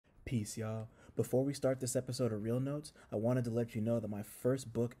Peace, y'all. Before we start this episode of Real Notes, I wanted to let you know that my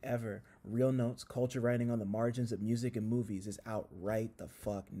first book ever, Real Notes, Culture Writing on the Margins of Music and Movies, is out right the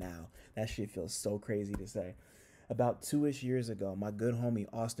fuck now. That shit feels so crazy to say. About 2-ish years ago, my good homie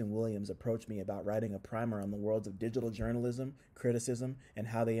Austin Williams approached me about writing a primer on the worlds of digital journalism, criticism, and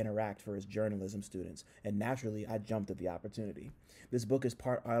how they interact for his journalism students, and naturally, I jumped at the opportunity. This book is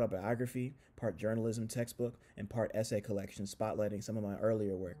part autobiography, part journalism textbook, and part essay collection spotlighting some of my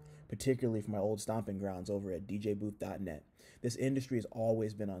earlier work, particularly from my old stomping grounds over at djbooth.net. This industry has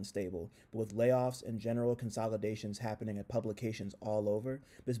always been unstable, but with layoffs and general consolidations happening at publications all over,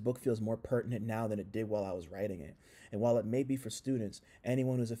 this book feels more pertinent now than it did while I was writing it. And while it may be for students,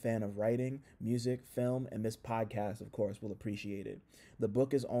 anyone who's a fan of writing, music, film, and this podcast, of course, will appreciate it. The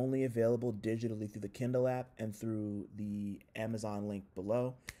book is only available digitally through the Kindle app and through the Amazon link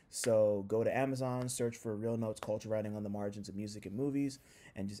below. So go to Amazon, search for Real Notes Culture Writing on the Margins of Music and Movies,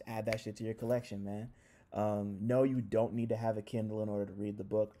 and just add that shit to your collection, man. No, you don't need to have a Kindle in order to read the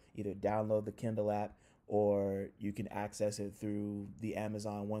book. Either download the Kindle app or you can access it through the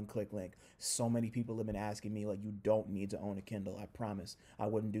Amazon one-click link. So many people have been asking me, like, you don't need to own a Kindle. I promise I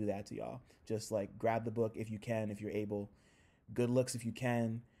wouldn't do that to y'all. Just, like, grab the book if you can, if you're able. Good looks if you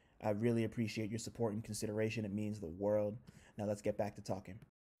can. I really appreciate your support and consideration. It means the world. Now let's get back to talking.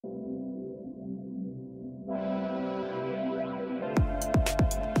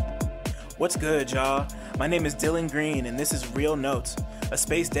 What's good, y'all? My name is Dylan Green, and this is Real Notes, a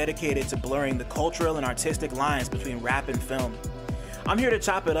space dedicated to blurring the cultural and artistic lines between rap and film. I'm here to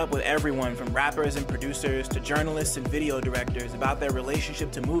chop it up with everyone from rappers and producers to journalists and video directors about their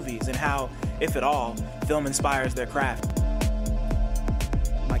relationship to movies and how, if at all, film inspires their craft.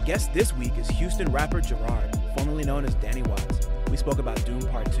 My guest this week is Houston rapper Jerrard, formerly known as Danny Watts. We spoke about Doom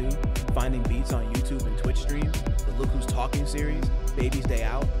Part 2, finding beats on YouTube and Twitch streams, the Look Who's Talking series, Baby's Day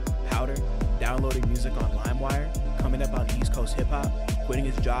Out, Powder, downloading music on LimeWire, coming up on East Coast hip-hop, quitting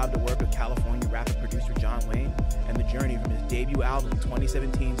his job to work with California rapper producer John Wayne, and the journey from his debut album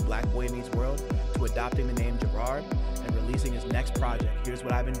 2017's Black Boy Meets World to adopting the name Jerrard and releasing his next project, Here's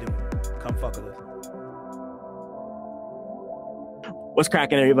What I've Been Doing. Come fuck with us. What's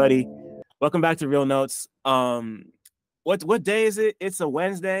cracking, everybody? Welcome back to Real Notes. What day is it? It's a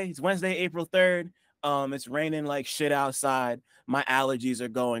Wednesday. It's Wednesday, April 3rd. It's raining like shit outside. My allergies are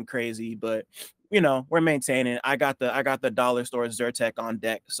going crazy, but you know, we're maintaining. I got the dollar store Zyrtec on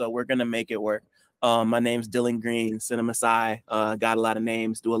deck, so we're gonna make it work. My name's Dylan Green, CineMasai. Got a lot of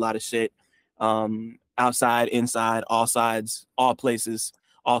names, do a lot of shit. Outside, inside, all sides, all places,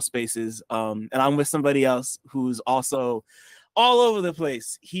 all spaces. And I'm with somebody else who's also all over the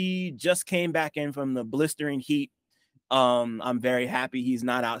place. He just came back in from the blistering heat. I'm very happy he's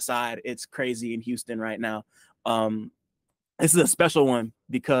not outside. It's crazy in Houston right now. This is a special one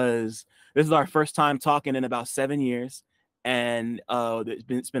because this is our first time talking in about 7 years, and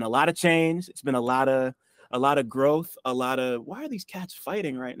it's been a lot of change. It's been a lot of growth. Why are these cats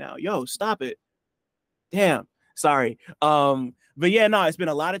fighting right now? Yo, stop it! Damn, sorry. But yeah, no, it's been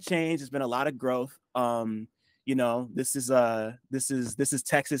a lot of change. It's been a lot of growth. You know, this is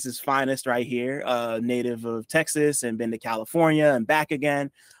Texas's finest right here, native of Texas and been to California and back again.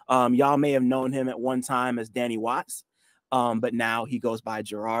 Y'all may have known him at one time as Danny Watts, but now he goes by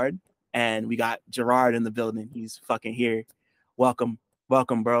Jerrard, and we got Jerrard in the building. He's fucking here. Welcome,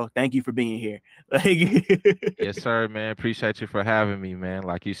 bro. Thank you for being here. Yes, sir, man. Appreciate you for having me, man.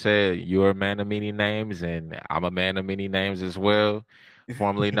 Like you said, you're a man of many names, and I'm a man of many names as well.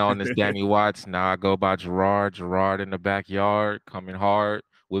 Formerly known as Danny Watts. Now I go by Jerrard. Jerrard in the backyard, coming hard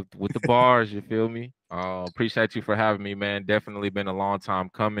with the bars. You feel me? Appreciate you for having me, man. Definitely been a long time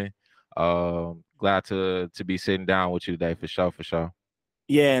coming. Glad to be sitting down with you today, for sure, for sure.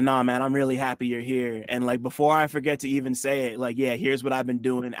 Yeah, no, man, I'm really happy you're here. And like, before I forget to even say it, like, yeah, Here's What I've Been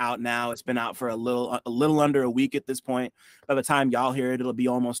Doing out now. It's been out for a little under a week at this point. By the time y'all hear it, it'll be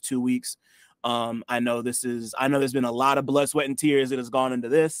almost 2 weeks. I know there's been a lot of blood, sweat, and tears that has gone into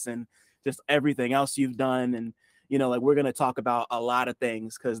this and just everything else you've done. And, you know, like, we're going to talk about a lot of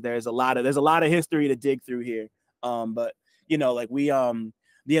things because there's a lot of history to dig through here. But, you know, like the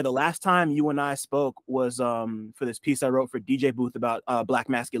last time you and I spoke was for this piece I wrote for DJ Booth about Black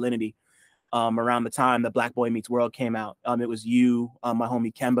masculinity around the time that Black Boy Meets World came out. It was you, my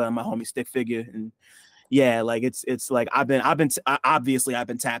homie Kemba, and my homie Stick Figure, and yeah, like it's like I've been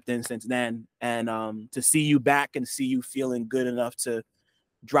tapped in since then, and to see you back and see you feeling good enough to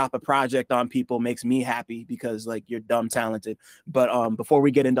drop a project on people makes me happy because like you're dumb talented. But before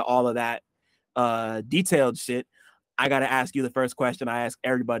we get into all of that detailed shit, I got to ask you the first question I ask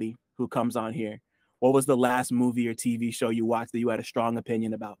everybody who comes on here. What was the last movie or TV show you watched that you had a strong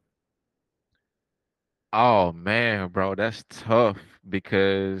opinion about? Oh man, bro, that's tough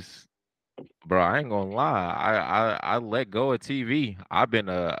because, bro, I ain't gonna lie. I let go of TV. I've been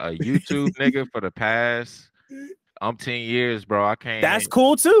a YouTube nigga for the past 10 years, bro. I That's can't.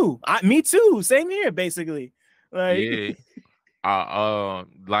 cool too. Me too. Same here, basically. Like, Yeah.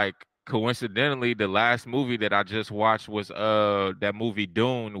 Like coincidentally, the last movie that I just watched was that movie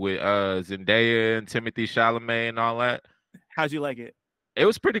Dune with Zendaya and Timothy Chalamet and all that. how'd you like it? It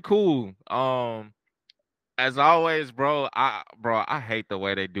was pretty cool. As always, bro, I hate the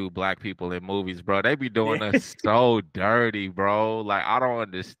way they do black people in movies, bro. They be Yeah, doing us so dirty, bro. Like I don't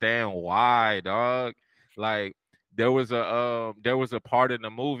understand why, dog. Like there was a part in the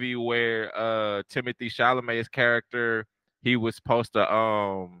movie where Timothy Chalamet's character, he was supposed to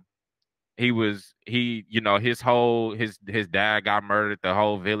his dad got murdered, the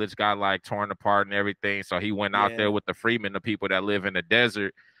whole village got like torn apart and everything, so he went out yeah, there with the freemen, the people that live in the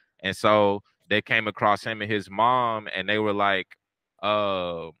desert. And so they came across him and his mom, and they were like,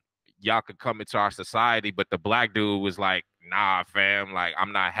 uh y'all could come into our society, but the black dude was like, nah fam, like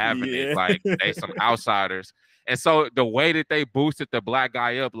I'm not having it, yeah, like they some outsiders. And so the way that they boosted the black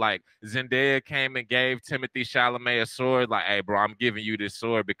guy up, like Zendaya came and gave Timothy Chalamet a sword, like, hey, bro, I'm giving you this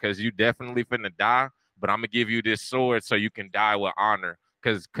sword because you definitely finna die, but I'm gonna give you this sword so you can die with honor.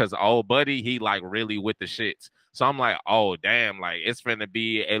 Cause old buddy, he like really with the shits. So I'm like, oh damn, like it's finna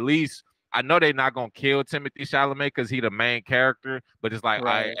be at least. I know they're not gonna kill Timothy Chalamet because he the main character, but it's like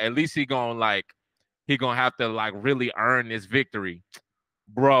I right. at least he gonna have to like really earn this victory.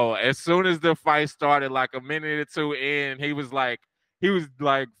 Bro, as soon as the fight started, like a minute or two in, he was like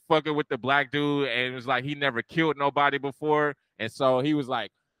fucking with the black dude, and it was like he never killed nobody before. And so he was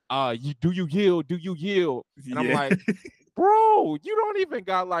like, you yield, do you yield? And I'm Yeah, like, bro, you don't even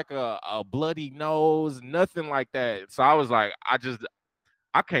got like a bloody nose, nothing like that. So I was like,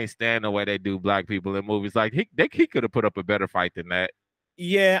 I can't stand the way they do black people in movies. Like he could have put up a better fight than that.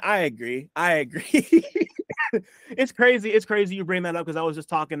 yeah. I agree. I agree. It's crazy. It's crazy you bring that up because I was just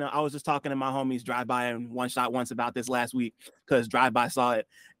talking to my homies Drive By and One Shot once about this last week because Drive By saw it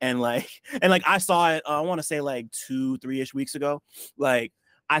and like I saw it. I want to say like 2, 3 ish weeks ago. Like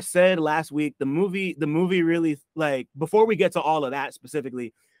I said last week, the movie really like before we get to all of that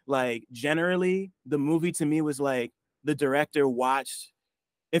specifically, like generally the movie to me was like the director watched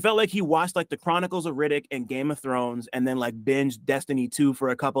it felt like he watched like the Chronicles of Riddick and Game of Thrones and then like binged Destiny 2 for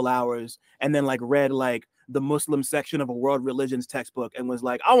a couple hours and then like read like the Muslim section of a world religions textbook and was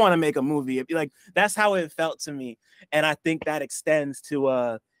like, I want to make a movie. Like that's how it felt to me. And I think that extends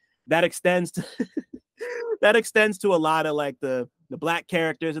to that extends to a lot of like the black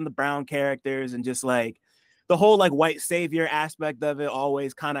characters and the brown characters and just like the whole like white savior aspect of it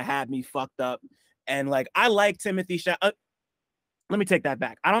always kind of had me fucked up. And like I like let me take that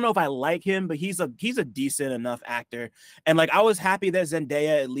back. I don't know if I like him, but he's a decent enough actor. And like I was happy that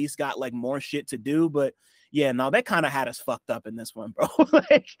Zendaya at least got like more shit to do, but yeah, no, they kind of had us fucked up in this one, bro.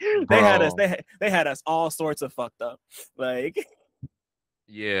 Like Bro, they had us all sorts of fucked up. Like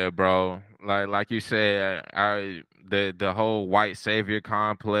yeah, bro. Like you said, I the whole white savior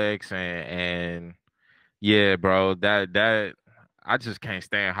complex and yeah, bro. That I just can't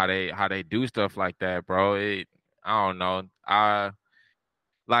stand how they do stuff like that, bro. I don't know.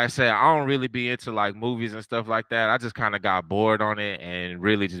 Like I said, I don't really be into like movies and stuff like that. I just kind of got bored on it and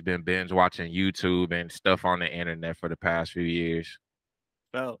really just been binge watching YouTube and stuff on the internet for the past few years.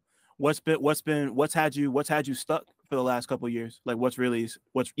 so what's had you stuck for the last couple of years? Like what's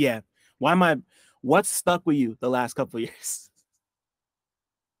yeah. Why am I what's stuck with you the last couple of years?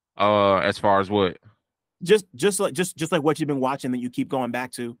 As far as what? Just like what you've been watching that you keep going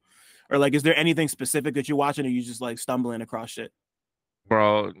back to, or like is there anything specific that you're watching, or you just like stumbling across shit?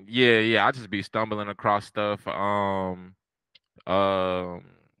 Bro, yeah, I just be stumbling across stuff. Um,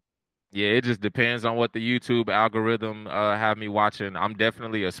 yeah, it just depends on what the YouTube algorithm have me watching. I'm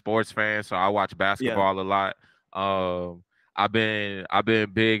definitely a sports fan, so I watch Yeah, basketball a lot. I've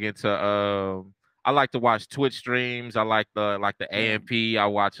been big into I like to watch Twitch streams. I like the yeah. AMP. I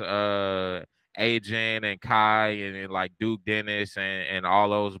watch Agen and Kai and like Duke Dennis and all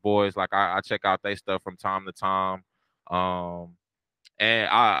those boys. Like I check out their stuff from time to time. Um and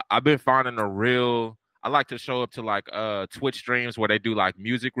I've been finding a real I like to show up to like Twitch streams where they do like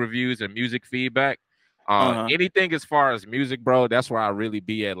music reviews and music feedback. Uh-huh. Anything as far as music, bro, that's where I really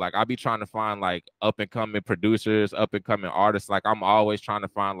be at. Like I be trying to find like up and coming producers, up and coming artists. Like I'm always trying to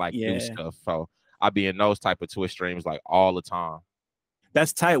find like new Yeah. stuff. So I be in those type of Twitch streams like all the time.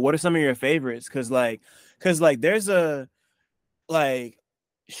 That's tight. What are some of your favorites? Cause like there's a like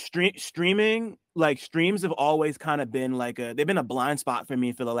streaming, like streams have always kind of been like they've been a blind spot for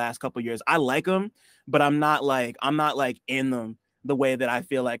me for the last couple years. I like them, but I'm not like in them the way that I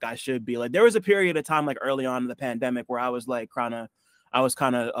feel like I should be. Like there was a period of time like early on in the pandemic where I was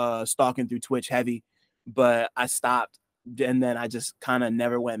kind of stalking through Twitch heavy, but I stopped and then I just kind of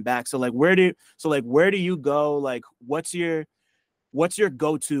never went back. So like where do you go? Like what's your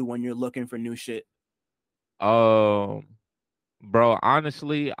go-to when you're looking for new shit? Um, Bro,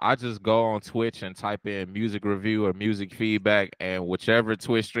 honestly, I just go on Twitch and type in music review or music feedback, and whichever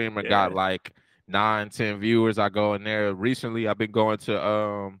Twitch streamer got Yeah. like 9, 10 viewers, I go in there. Recently, I've been going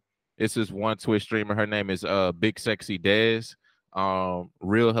to it's this one Twitch streamer. Her name is Big Sexy Dez.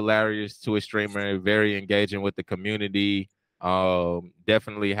 Real hilarious Twitch streamer, very engaging with the community.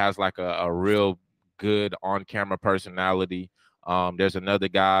 Definitely has like a real good on-camera personality. There's another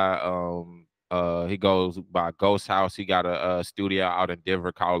guy. He goes by Ghost House. He got a studio out in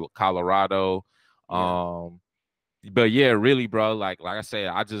Denver, Colorado. Yeah. But yeah, really, bro. Like I said,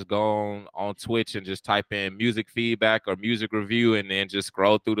 I just go on Twitch and just type in music feedback or music review, and then just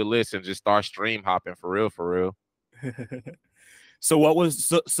scroll through the list and just start stream hopping for real, for real. So what was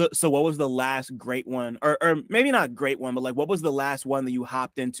the last great one, or maybe not great one, but like what was the last one that you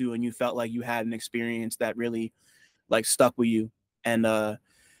hopped into and you felt like you had an experience that really like stuck with you? And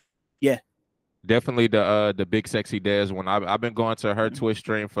yeah, Definitely the Big Sexy Des one. I've been going to her Twitch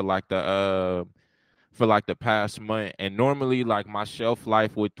stream for like the past month, and normally like my shelf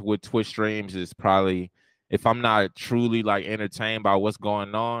life with Twitch streams is probably, if I'm not truly like entertained by what's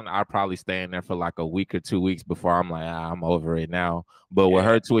going on, I probably stay in there for like a week or 2 weeks before I'm like, I'm over it now. But with yeah.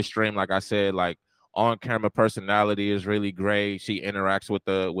 her Twitch stream, like I said, like on camera personality is really great. She interacts with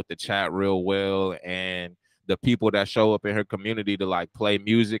the chat real well, and the people that show up in her community to like play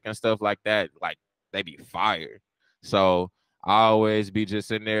music and stuff like that, like they be fired. So I always be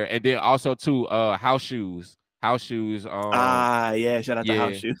just in there. And then also too, house shoes. House shoes. Ah, yeah. Shout out to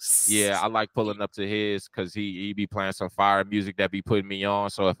House Yeah. Yeah, Shoes. I like pulling up to his because he be playing some fire music that be putting me on.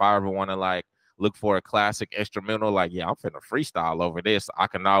 So if I ever want to like look for a classic instrumental, like yeah, I'm finna freestyle over this, I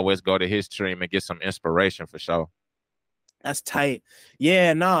can always go to his stream and get some inspiration for sure. That's tight.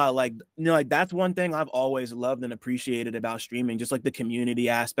 Yeah, nah, like like that's one thing I've always loved and appreciated about streaming, just like the community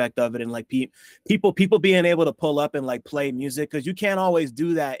aspect of it and like people being able to pull up and like play music because you can't always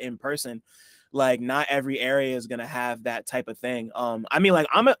do that in person. Like not every area is gonna have that type of thing. I mean, like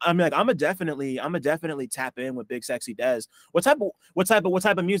I'm a definitely tap in with Big Sexy Des. What type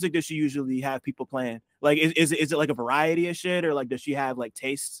of music does she usually have people playing? Like, is it like a variety of shit, or like does she have like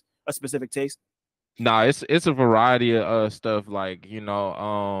tastes, a specific taste? Nah, it's a variety of stuff. Like,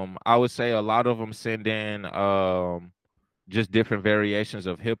 I would say a lot of them send in just different variations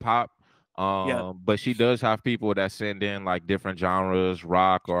of hip hop. Yeah, But she does have people that send in like different genres,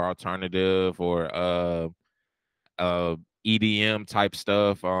 rock or alternative or uh EDM type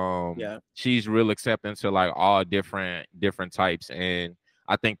stuff. yeah. She's real accepting to like all different types, and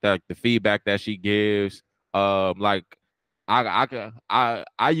I think that the feedback that she gives, like I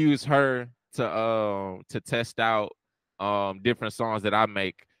use her to test out different songs that I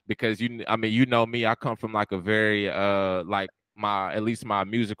make because I mean you know me, I come from like a very like my at least my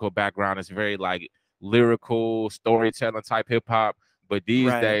musical background is very like lyrical storytelling type hip hop, but these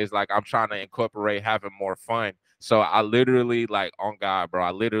Right. days like I'm trying to incorporate having more fun. So I literally like on God, bro,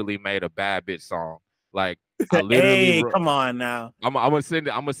 I literally made a bad bitch song. Like I literally Hey, come on now. I'm gonna send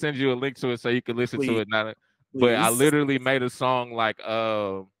you a link to it so you can listen to Please, it now. But I please. literally made a song like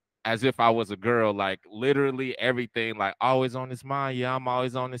as if I was a girl, like literally everything, like always on his mind. Yeah, I'm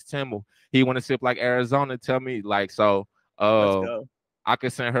always on this Timble. He want to sip like Arizona. Tell me like so. Let's Uh, go. I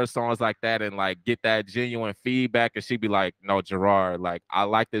could send her songs like that and like get that genuine feedback, and she'd be like, "No, Gerard, like I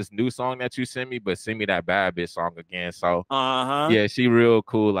like this new song that you sent me, but send me that bad bitch song again." So Uh-huh. yeah, she real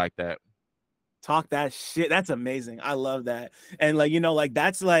cool like that. Talk that shit. That's amazing. I love that. And like, like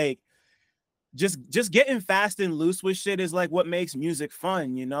that's like just getting fast and loose with shit is like what makes music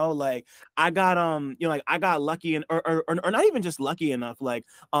fun, like I got lucky and or not even just lucky enough, like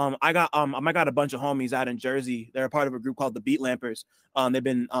I got a bunch of homies out in Jersey. They're a part of a group called the Beat Lampers. They've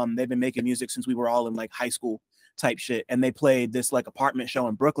been making music since we were all in like high school type shit, and they played this like apartment show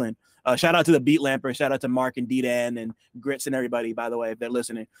in Brooklyn. Shout out to the Beat Lampers, shout out to Mark and D-Dan and Grits and everybody, by the way, if they're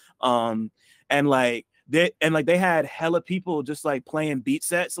listening. And they had hella people just like playing beat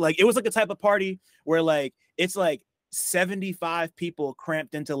sets. Like it was like a type of party where like it's like 75 people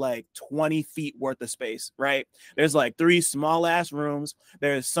cramped into like 20 feet worth of space, right? There's like three small ass rooms.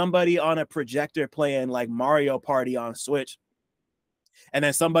 There's somebody on a projector playing like Mario Party on Switch. and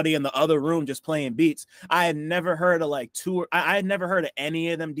then somebody in the other room just playing beats. I had never heard of like I had never heard of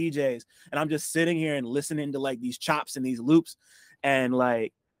any of them DJs. And I'm just sitting here and listening to like these chops and these loops. And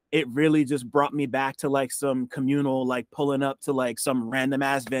like, it really just brought me back to like some communal, like pulling up to like some random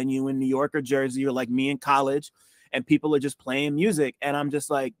ass venue in New York or Jersey, or like me in college, and people are just playing music. And I'm just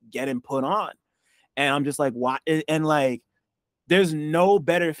like getting put on. And I'm just like, what? And like, there's no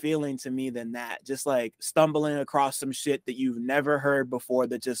better feeling to me than that. Just like stumbling across some shit that you've never heard before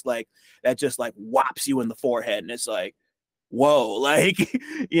that just like whops you in the forehead. And it's like, whoa, like,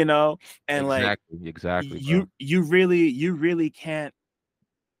 you know, and like Exactly, bro. you really can't,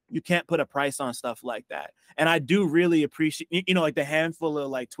 you can't put a price on stuff like that. And I do really appreciate, you know, like the handful of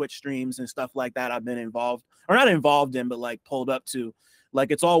like Twitch streams and stuff like that I've been involved, or not involved in, but like pulled up to. Like,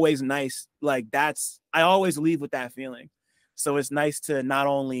 it's always nice. Like, I always leave with that feeling. So it's nice to not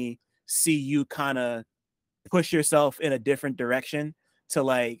only see you kind of push yourself in a different direction to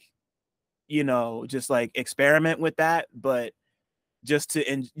like, you know, just like experiment with that, but just to,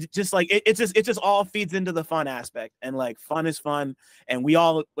 and just like it just all feeds into the fun aspect. And like, fun is fun, and we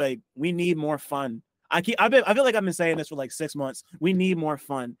all like, we need more fun. I feel like I've been saying this for like 6 months. We need more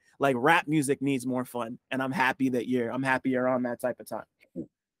fun. Like, rap music needs more fun, and I'm happy you're on that type of time.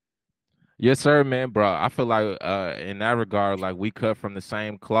 Yes, sir, man, bro. I feel like in that regard, like we cut from the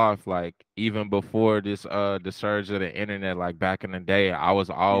same cloth. Like even before this the surge of the internet, like back in the day, I was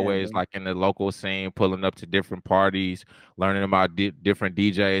Yeah, always bro. like in the local scene, pulling up to different parties, learning about different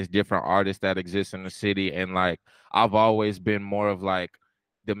DJs, different artists that exist in the city. And like I've always been more of like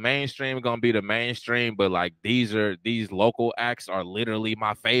the mainstream gonna be the mainstream, but like these local acts are literally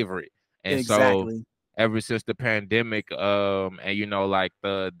my favorite. And so Exactly. ever since the pandemic, and you know, like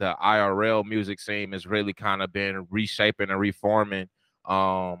the IRL music scene has really kind of been reshaping and reforming.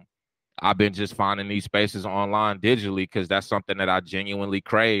 um I've been just finding these spaces online digitally because that's something that I genuinely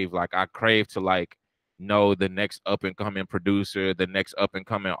crave. Like I crave to like know the next up and coming producer, the next up and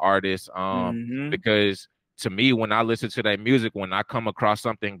coming artist. Mm-hmm. Because to me, when I listen to that music, when I come across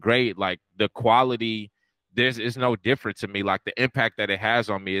something great, like the quality, there's is no different to me. Like the impact that it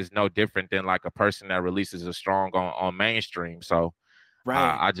has on me is no different than like a person that releases a strong on mainstream. So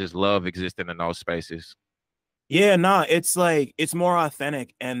Right. I just love existing in those spaces. Yeah, nah, it's like, it's more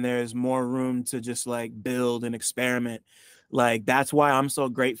authentic, and there's more room to just like build and experiment. Like, that's why I'm so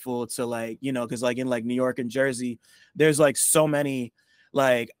grateful to, like, you know, because like in like New York and Jersey, there's like so many,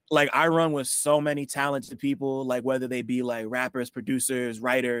 like I run with so many talented people, like whether they be like rappers, producers,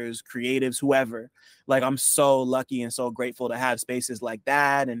 writers, creatives, whoever. Like, I'm so lucky and so grateful to have spaces like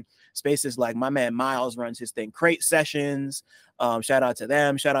that, and spaces like my man Miles runs his thing, Crate Sessions. Shout out to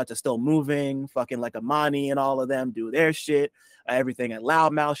them. Shout out to Still Moving, fucking like Amani and all of them do their shit. Everything at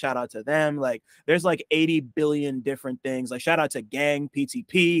Loudmouth, shout out to them. Like, there's like 80 billion different things. Like, shout out to Gang,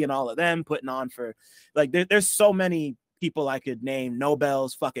 PTP, and all of them putting on for, like, there's so many people I could name.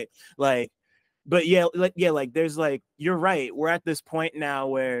 Nobels, fuck it. Like, but yeah, like there's like, you're right. We're at this point now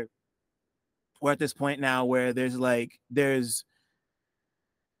where there's like,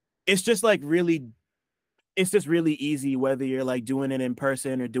 it's just like really, it's just really easy, whether you're like doing it in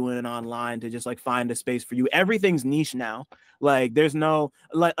person or doing it online, to just like find a space for you. Everything's niche now. Like, there's no,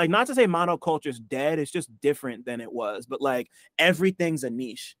 like not to say monoculture's dead, it's just different than it was, but like everything's a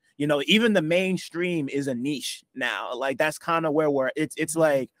niche. You know, even the mainstream is a niche now. Like, that's kind of where it's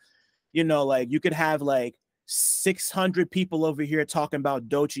like, you know, like you could have like 600 people over here talking about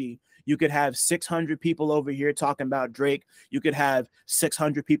Dochi. You could have 600 people over here talking about Drake. You could have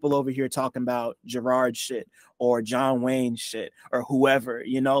 600 people over here talking about Jerrard shit, or John Wayne shit, or whoever,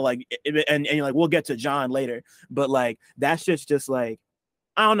 you know, like, and you're like, we'll get to John later. But like, that's just like,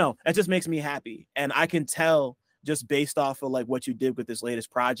 I don't know. It just makes me happy. And I can tell, just based off of like what you did with this latest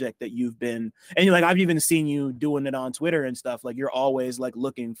project, that you've been, and you're like, I've even seen you doing it on Twitter and stuff. Like, you're always like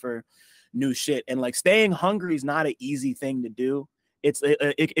looking for new shit, and like staying hungry is not an easy thing to do.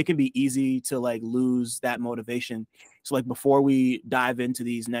 It can be easy to like lose that motivation. So like, before we dive into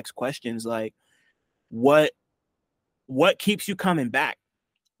these next questions, like, what what keeps you coming back?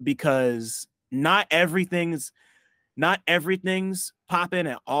 Because not everything's popping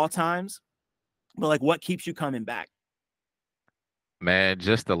at all times, but like, what keeps you coming back? Man,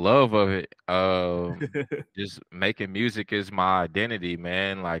 just the love of it. Just making music is my identity,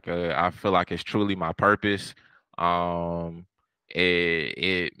 man. Like I feel like it's truly my purpose. Um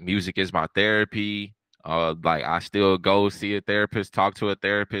it music is my therapy. Like I still go see a therapist, talk to a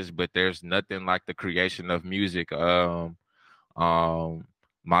therapist, but there's nothing like the creation of music. Um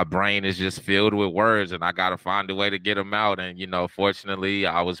my brain is just filled with words and I got to find a way to get them out. And, fortunately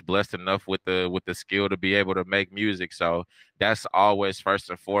I was blessed enough with the skill to be able to make music. So that's always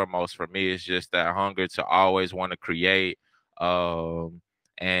first and foremost for me, is just that hunger to always want to create. Um,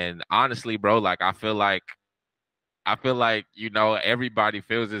 and honestly, bro, like I feel like, everybody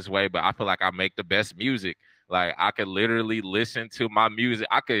feels this way, but I feel like I make the best music. Like I could literally listen to my music.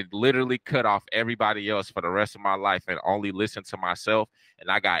 I could literally cut off everybody else for the rest of my life and only listen to myself. And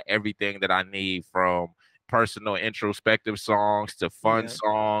I got everything that I need, from personal introspective songs to fun Yeah.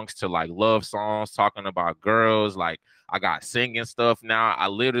 songs to like love songs talking about girls. Like I got singing stuff now. I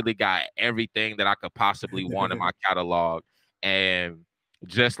literally got everything that I could possibly want in my catalog. And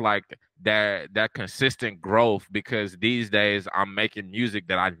just like that consistent growth, because these days I'm making music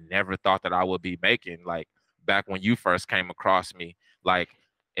that I never thought that I would be making. Like back when you first came across me, like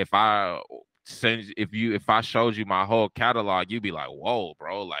if I showed you my whole catalog, you'd be like, whoa,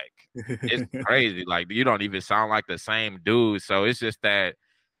 bro, like it's crazy. Like you don't even sound like the same dude. So it's just that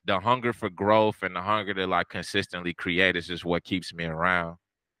the hunger for growth and the hunger to like consistently create is just what keeps me around.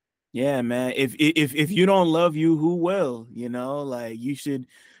 Yeah, man. If you don't love you, who will? Like you should,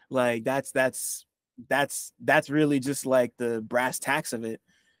 like that's really just like the brass tacks of it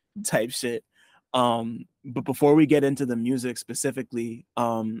type shit. But before we get into the music specifically,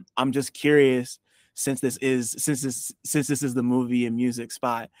 I'm just curious, since this is the movie and music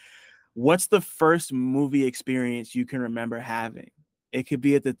spot, what's the first movie experience you can remember having? It could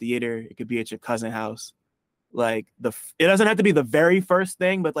be at the theater, it could be at your cousin's house. Like it doesn't have to be the very first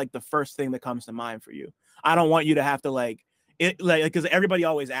thing, but like the first thing that comes to mind for you. I don't want you to have to like it, like, because everybody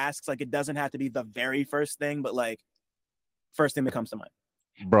always asks, like, it doesn't have to be the very first thing, but like first thing that comes to mind.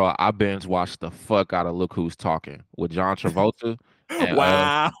 Bro, I binge watched the fuck out of Look Who's Talking with John Travolta and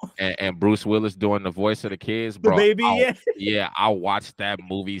Wow. and Bruce Willis doing the voice of the kids, The bro. baby, yeah. Yeah, I watched that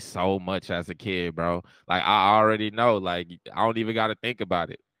movie so much as a kid, bro. Like I already know, like I don't even got to think about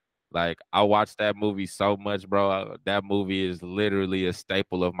it. Like I watched that movie so much, bro. That movie is literally a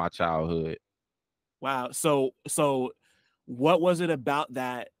staple of my childhood. Wow. So what was it about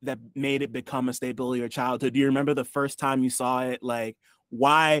that made it become a staple of your childhood? Do you remember the first time you saw it? Like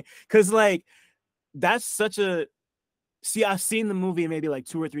why? Because like that's such a see, I've seen the movie maybe like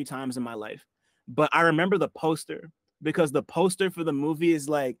 2 or 3 times in my life, but I remember the poster, because the poster for the movie is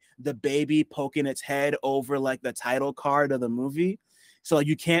like the baby poking its head over like the title card of the movie. So like,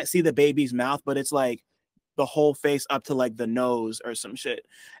 you can't see the baby's mouth, but it's like the whole face up to like the nose or some shit.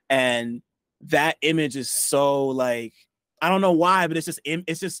 And that image is so like, I don't know why, but it's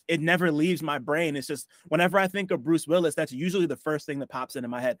just it never leaves my brain. It's just whenever I think of Bruce Willis, that's usually the first thing that pops into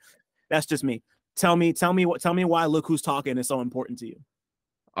my head. That's just me. Tell me why Look Who's Talking is so important to you.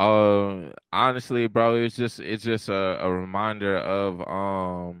 Honestly, bro, it's just a reminder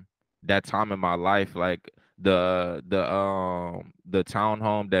of that time in my life, like the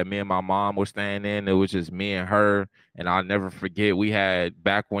townhome that me and my mom were staying in. It was just me and her, and I'll never forget. We had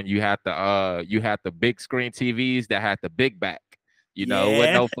back when you had the big screen TVs that had the big back. It wasn't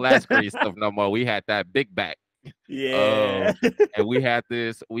Yeah. no flat screen stuff no more. We had that big back. Yeah. Um, and we had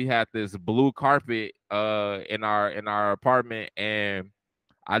this blue carpet in our apartment, and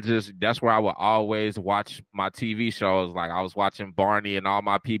that's where I would always watch my TV shows. Like I was watching Barney and all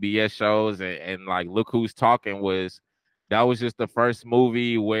my PBS shows, and like Look Who's Talking that was just the first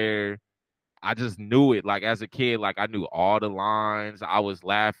movie where I just knew it. Like as a kid, like I knew all the lines. I was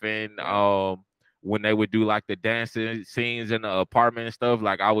laughing. Yeah. When they would do like the dancing scenes in the apartment and stuff,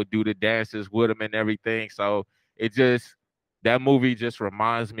 like I would do the dances with them and everything. So it just that movie just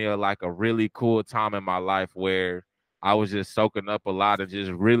reminds me of like a really cool time in my life where I was just soaking up a lot of just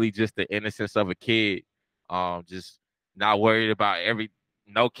really just the innocence of a kid. Just not worried about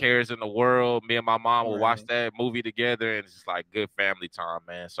no cares in the world. Me and my mom would watch Right. that movie together, and it's just like good family time,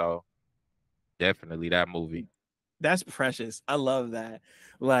 man. So definitely that movie. That's precious. I love that.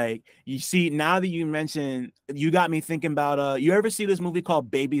 Like, you see, now that you mentioned, you got me thinking about you ever see this movie called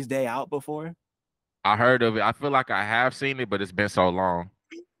Baby's Day Out before? I heard of it. I feel like I have seen it, but it's been so long.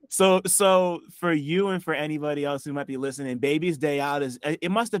 So for you and for anybody else who might be listening, Baby's Day Out it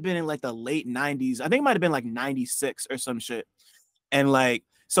must have been in like the late 90s. I think it might have been like 96 or some shit. And like,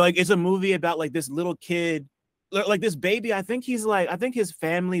 so like it's a movie about like this little kid, like this baby. I think his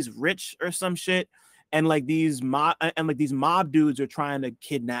family's rich or some shit. And like these mob dudes are trying to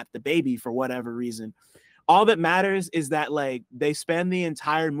kidnap the baby for whatever reason. All that matters is that like they spend the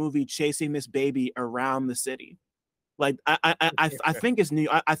entire movie chasing this baby around the city. Like I think it's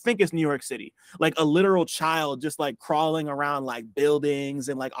I think it's New York City. Like a literal child just like crawling around like buildings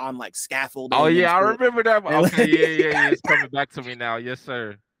and like on like Oh scaffolding and yeah, I shit. remember that. And Okay, yeah, yeah, yeah. It's coming back to me now. Yes,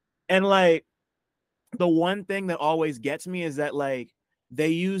 sir. and like the one thing that always gets me is that like they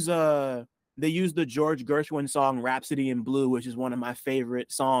use they use the George Gershwin song Rhapsody in Blue, which is one of my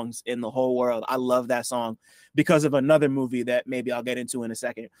favorite songs in the whole world. I love that song because of another movie that maybe I'll get into in a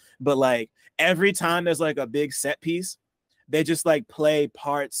second. But like every time there's like a big set piece, they just like play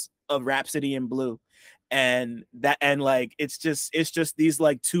parts of Rhapsody in Blue. And like it's just these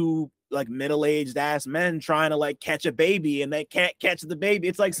like two like middle-aged ass men trying to like catch a baby and they can't catch the baby.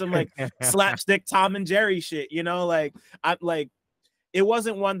 It's like some like slapstick Tom and Jerry shit, you know? Like I like it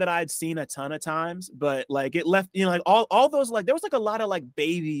wasn't one that I'd seen a ton of times, but like it left, you know, like all those like there was like a lot of like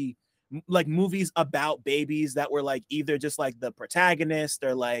baby like movies about babies that were like either just like the protagonist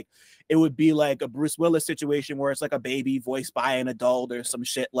or like it would be like a Bruce Willis situation where it's like a baby voiced by an adult or some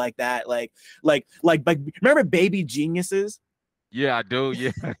shit like that. Like remember Baby Geniuses? Yeah, I do.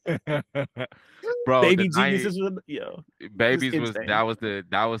 Yeah, bro. The Baby night Geniuses was, yo, just babies was insane.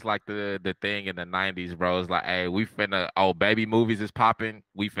 that was like the thing in the 90s, bro. It's like, hey, we finna baby movies is popping.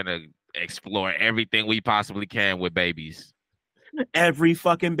 We finna explore everything we possibly can with babies. Every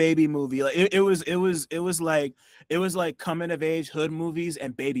fucking baby movie. Like it was like coming of age hood movies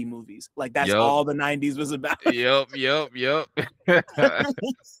and baby movies. Like that's Yep, all the 90s was about. yep.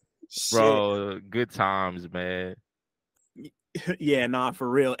 Shit. Bro, good times, man. Yeah, nah, for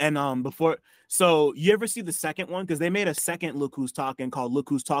real. And before so you ever see the second one? Because they made a second Look Who's Talking called Look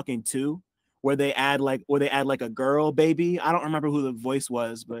Who's Talking 2, where they add like a girl baby. I don't remember who the voice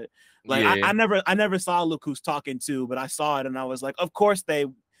was, but like Yeah. I never saw Look Who's Talking 2, but I saw it and I was like, of course they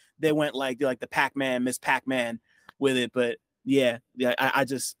went like the Pac-Man, Miss Pac-Man with it. But yeah, I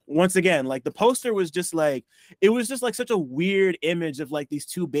just once again like the poster was just like it was just like such a weird image of like these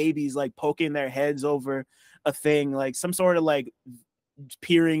two babies like poking their heads over a thing, like some sort of like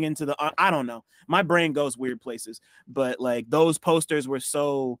peering into the I don't know. My brain goes weird places, but like those posters were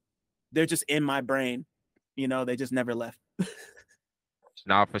so they're just in my brain. You know, they just never left.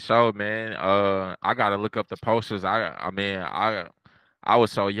 Nah, for sure, man. I gotta look up the posters. I mean, I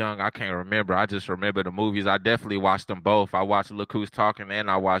was so young, I can't remember. I just remember the movies. I definitely watched them both. I watched Look Who's Talking and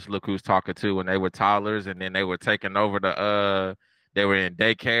I watched Look Who's Talking too when they were toddlers and then they were taking over they were in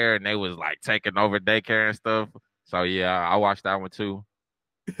daycare and they was like taking over daycare and stuff. So yeah, I watched that one too.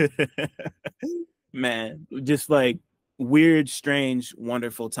 Man, just like weird, strange,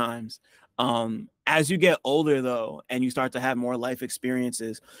 wonderful times. As you get older though, and you start to have more life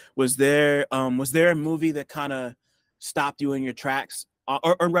experiences, was there a movie that kind of stopped you in your tracks?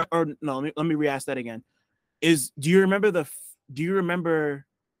 Or no, let me re-ask that again. Is do you remember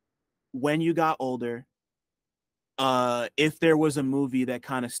when you got older, if there was a movie that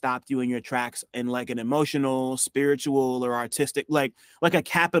kind of stopped you in your tracks in like an emotional, spiritual, or artistic, like a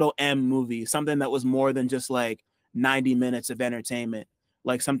capital M movie, something that was more than just like 90 minutes of entertainment,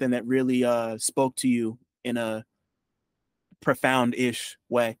 like something that really spoke to you in a profound-ish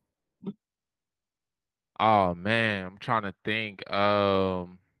way. Oh man, I'm trying to think.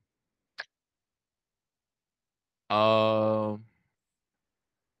 Um I'm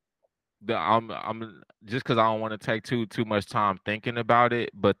just because I don't want to take too much time thinking about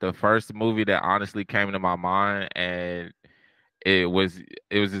it, but the first movie that honestly came to my mind and it was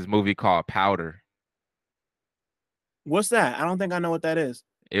it was this movie called Powder. What's that? I don't think I know what that is.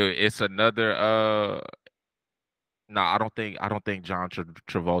 It's another no, I don't think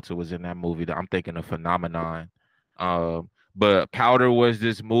Travolta was in that movie. I'm thinking of Phenomenon. But Powder was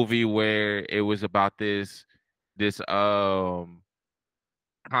this movie where it was about this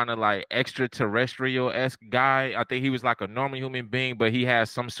kind of like extraterrestrial-esque guy. I think he was like a normal human being, but he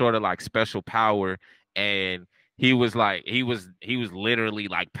has some sort of like special power. And he was literally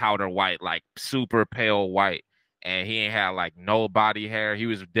like powder white, like super pale white. And he ain't had like no body hair. He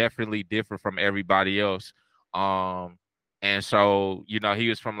was definitely different from everybody else. Um, and so, you know, he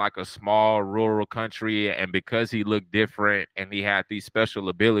was from like a small rural country, and because he looked different and he had these special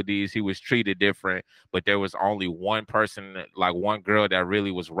abilities, he was treated different, but there was only one person, like one girl that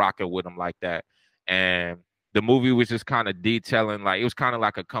really was rocking with him like that. And the movie was just kind of detailing, like it was kind of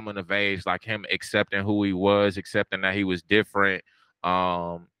like a coming of age, like him accepting who he was, accepting that he was different.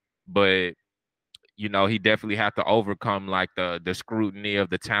 But you know, he definitely had to overcome like the scrutiny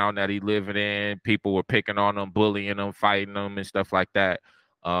of the town that he lived in. People were picking on him, bullying him, fighting him, and stuff like that.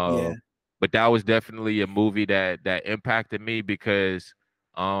 Uh, Yeah, but that was definitely a movie that impacted me because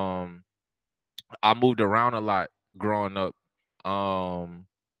um I moved around a lot growing up. Um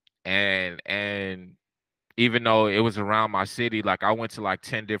and even though it was around my city, like I went to like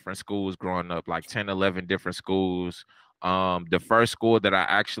 10 different schools growing up, like 10, 11 different schools. The first school that I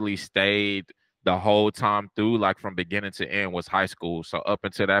actually stayed the whole time through, like from beginning to end, was high school. So up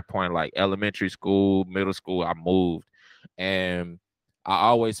until that point, like elementary school, middle school, I moved. And I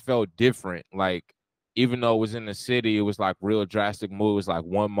always felt different. Like even though it was in the city, it was like real drastic moves. Like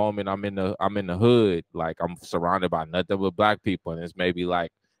one moment I'm in the hood, like I'm surrounded by nothing but black people, and it's maybe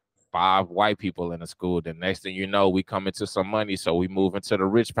like 5 white people in the school. The next thing you know, we come into some money, so we move into the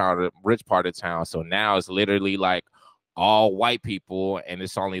rich part of town. So now it's literally like all white people, and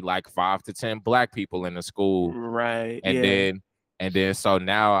it's only like 5 to 10 black people in the school. Right. And Yeah. then so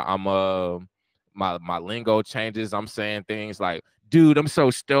now my lingo changes. I'm saying things like, dude, I'm so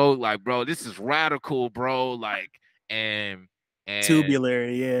stoked, like, bro, this is radical, bro. Like, and and Tubular.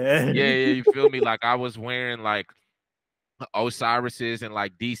 Yeah. yeah, yeah, you feel me? Like I was wearing like Osiris's and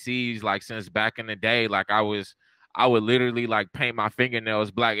like DC's like since back in the day. Like I would literally like paint my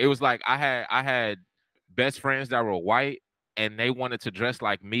fingernails black. It was like I had best friends that were white and they wanted to dress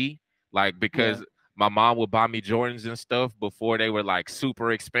like me, like Yeah. because my mom would buy me Jordans and stuff before they were like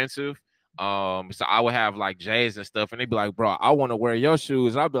super expensive. So I would have like J's and stuff, and they'd be like, bro, I want to wear your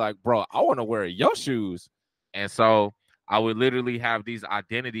shoes. And I'd be like, bro, I want to wear your shoes. And so I would literally have these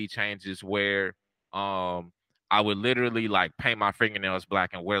identity changes where um I would literally like paint my fingernails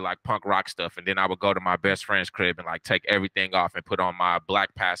black and wear like punk rock stuff. And then I would go to my best friend's crib and like take everything off and put on my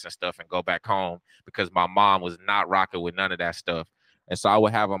black pants and stuff and go back home because my mom was not rocking with none of that stuff. And so I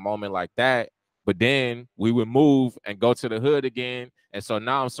would have a moment like that. But then we would move and go to the hood again. And so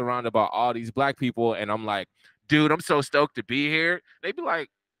now I'm surrounded by all these black people. And I'm like, dude, I'm so stoked to be here. They'd be like,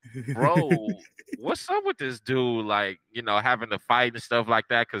 bro, what's up with this dude? Like, having to fight and stuff like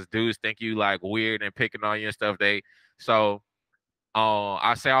that because dudes think you like weird and picking on you and stuff. So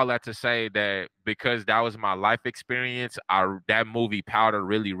I say all that to say that because that was my life experience, that movie Powder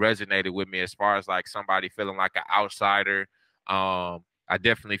really resonated with me as far as like somebody feeling like an outsider. I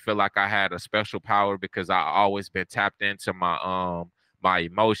definitely feel like I had a special power because I always been tapped into my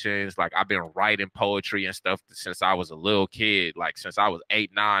emotions. Like I've been writing poetry and stuff since I was a little kid. Like since I was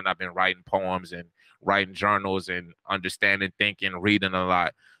 8, 9, I've been writing poems and writing journals and understanding, thinking, reading a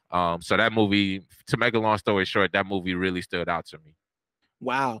lot. So that movie, to make a long story short, that movie really stood out to me.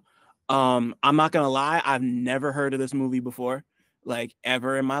 Wow. I'm not gonna lie, I've never heard of this movie before, like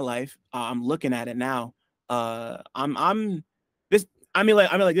ever in my life. I'm looking at it now. I'm this. I mean,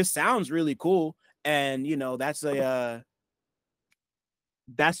 like this sounds really cool, and that's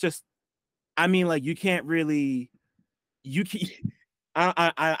just. I mean, like you can't really, you can.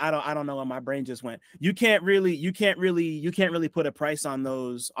 I don't know where my brain just went. You can't really put a price on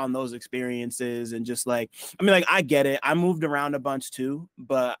those experiences. And just like, I mean, like I get it. I moved around a bunch too,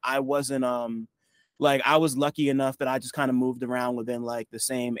 but I wasn't like I was lucky enough that I just kind of moved around within like the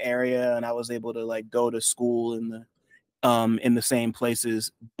same area, and I was able to like go to school in the same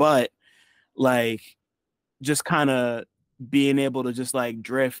places. But like just kind of being able to just like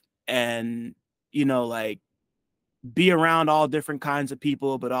drift and like be around all different kinds of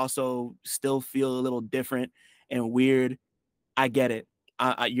people, but also still feel a little different and weird. I get it.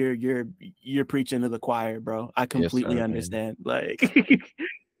 You're preaching to the choir, bro. I Yes, completely sir, man. understand. Like,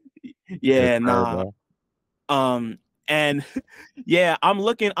 Yes, yeah, sir, nah. bro. And yeah, I'm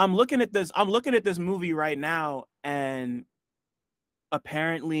looking at this movie right now, and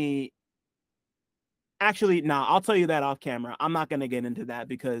apparently, actually, nah, I'll tell you that off camera. I'm not gonna get into that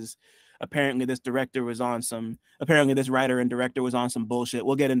because apparently apparently this writer and director was on some bullshit.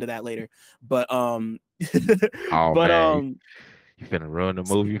 We'll get into that later. But Oh but man, you finna ruin the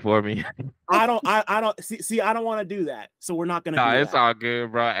movie for me. I don't see I don't want to do that. So we're not gonna Nah, do it's that. all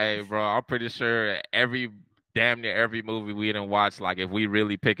good, bro. Hey, bro, I'm pretty sure damn near every movie we didn't watch, like if we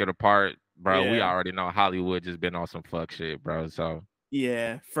really pick it apart, bro, we Yeah. already know Hollywood just been on some fuck shit, bro. So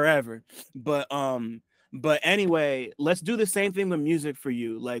Yeah, forever. But anyway, let's do the same thing with music for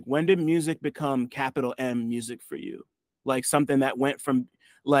you. Like, when did music become capital M music for you? Like something that went from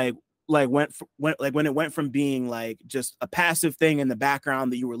like when it went from being like just a passive thing in the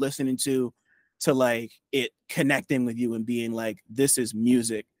background that you were listening to like it connecting with you and being like, this is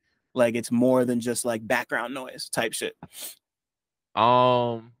music. Like it's more than just like background noise type shit.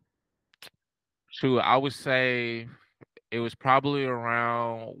 um true, I would say it was probably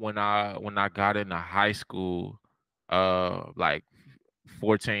around when I got into high school, like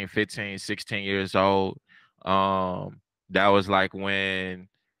 14, 15, 16 years old. That was like when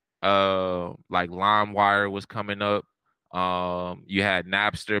like LimeWire was coming up. You had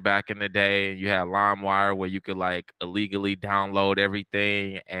Napster back in the day, and you had LimeWire where you could like illegally download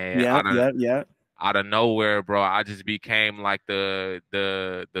everything. And Yeah, yeah, yeah. out of nowhere, bro, I just became like the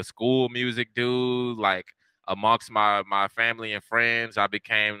school music dude. Like amongst my family and friends, I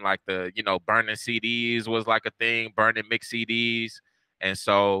became like the, you know, burning CDs was like a thing, burning mix CDs. And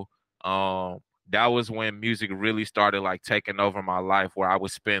so um that was when music really started like taking over my life, where I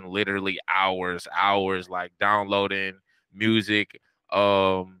would spend literally hours like downloading music,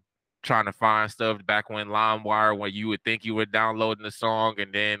 trying to find stuff back when LimeWire, when you would think you were downloading a song,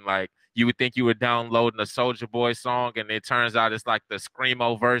 and then like you would think you were downloading a Soulja Boy song, and it turns out it's like the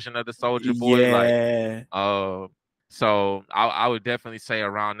screamo version of the Soulja Boy. Like, Yeah. uh, so I would definitely say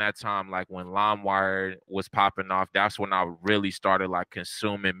around that time, like when LimeWire was popping off, that's when I really started like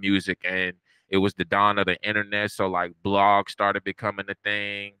consuming music, and it was the dawn of the internet. So like blogs started becoming a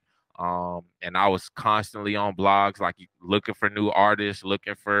thing. And I was constantly on blogs, like looking for new artists,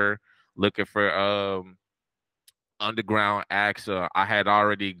 looking for underground acts. I had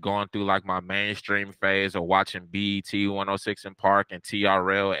already gone through like my mainstream phase of watching BET 106 in Park and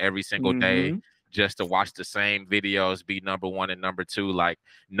TRL every single day, Mm-hmm. just to watch the same videos be number one and number two. Like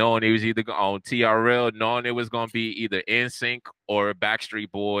knowing it was either on TRL, knowing it was gonna be either NSYNC or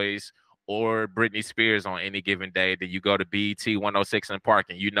Backstreet Boys or Britney Spears on any given day. Then you go to BET 106 in Park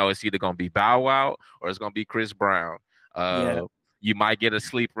and you know it's either gonna be Bow Wow or it's gonna be Chris Brown. Yeah. You might get a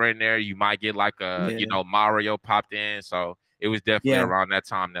sleeper in there. You might get like a, you Yeah. know, Mario popped in. So it was definitely Yeah. around that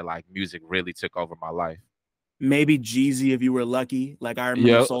time that like music really took over my life. Maybe Jeezy if you were lucky. Like I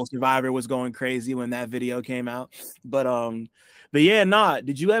remember Yep. Soul Survivor was going crazy when that video came out. But yeah, nah.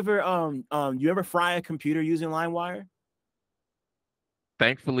 Did you ever you ever fry a computer using LimeWire?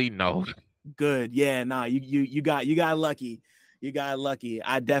 Thankfully, no. Good. Yeah, nah. You got lucky. You got lucky.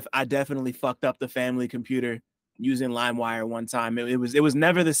 I definitely fucked up the family computer using LimeWire one time. It was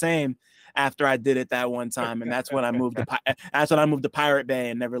never the same after I did it that one time, and that's when I moved to Pirate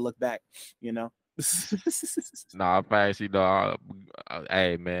Bay and never looked back. You know. Nah, facts, you know,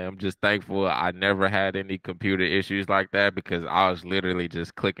 hey man, I'm just thankful I never had any computer issues like that, because I was literally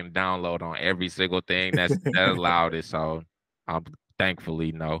just clicking download on every single thing that allowed it. So I'm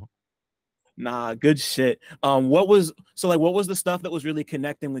thankfully no. Nah, good shit. What was the stuff that was really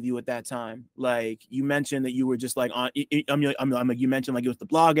connecting with you at that time? Like you mentioned that you were just like you mentioned like it was the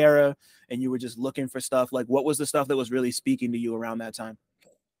blog era and you were just looking for stuff. Like what was the stuff that was really speaking to you around that time?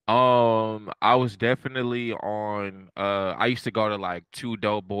 I was definitely on I used to go to like Two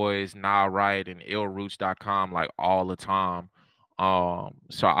Dope Boys, Nah Right, and illroots.com like all the time.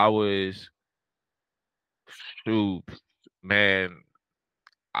 So I was shoot, man,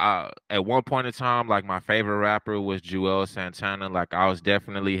 at one point in time, like my favorite rapper was Joel Santana. Like I was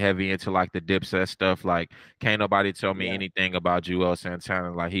definitely heavy into like the Dipset stuff. Like can't nobody tell me Yeah. anything about Joel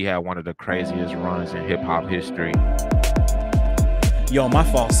Santana. Like he had one of the craziest runs in hip hop history. Yo, my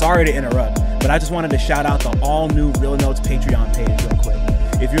fault. Sorry to interrupt, but I just wanted to shout out the all-new Real Notes Patreon page real quick.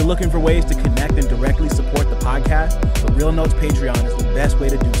 If you're looking for ways to connect and directly support the podcast, the Real Notes Patreon is the best way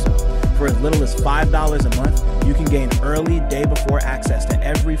to do so. For as little as $5 a month, you can gain early day-before access to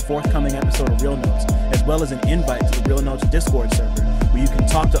every forthcoming episode of Real Notes, as well as an invite to the Real Notes Discord server, where you can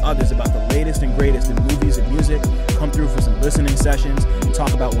talk to others about the latest and greatest in movies and music, come through for some listening sessions, and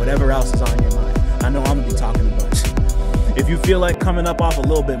talk about whatever else is on your mind. I know I'm going to be talking a bunch. If you feel like coming up off a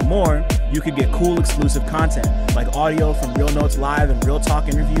little bit more, you could get cool exclusive content like audio from Real Notes Live and Real Talk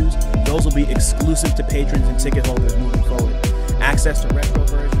interviews. Those will be exclusive to patrons and ticket holders moving forward. Access to retro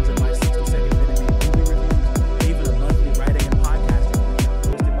versions of my 60-second minute movie reviews, and even a monthly writing and podcasting workshop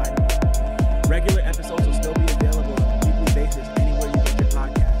hosted by me. Regular episodes will still be available on a weekly basis anywhere you get your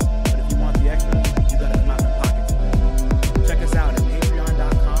podcasts. But if you want the extras, you gotta come out and pocket some. Check us out at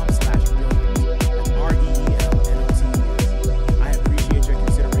patreon.com/realnotes. That's REELNOTES. I appreciate your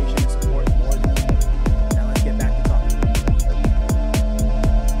consideration and support more than you know. Now let's get back to talking.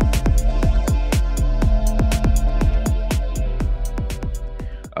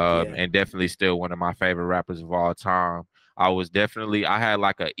 And definitely still one of my favorite rappers of all time. I had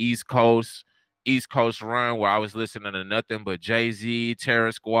like a East Coast run where I was listening to nothing but Jay-Z,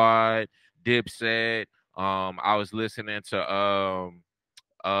 Terror Squad, Dipset. I was listening to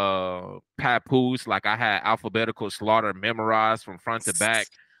Papoose. Like I had Alphabetical Slaughter memorized from front to back.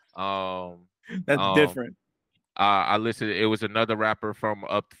 That's um different. I listened. It was another rapper from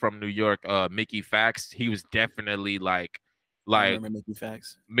New York, Mickey Fax. He was definitely I like remember Mickey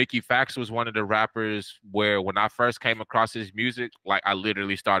Facts. Mickey Fax was one of the rappers where when I first came across his music, like I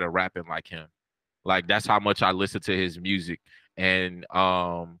literally started rapping like him. Like that's how much I listened to his music. And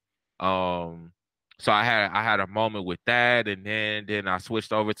um so I had a moment with that, and then I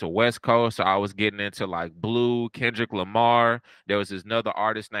switched over to West Coast. So I was getting into like Blue, Kendrick Lamar. There was this another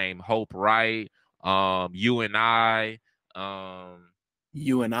artist named Hope Wright. You and I, um,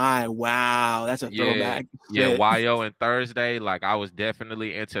 You and I. Wow, that's a yeah, throwback. yeah, Shit. YO and Thursday. Like I was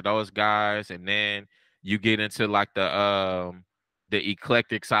definitely into those guys, and then you get into like the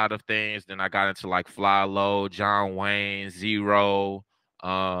eclectic side of things. Then I got into like Fly Low, John Wayne, Zero,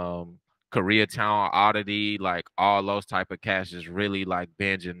 um, Koreatown Oddity, like all those type of cats is really like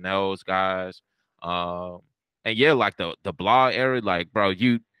binging those guys. Um, and yeah, like the blog era, like bro,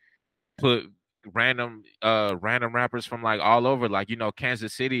 you put random rappers from like all over, like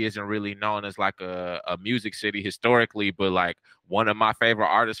Kansas City isn't really known as like a music city historically, but like one of my favorite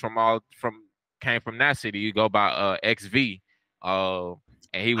artists from came from that city. You go by XV, uh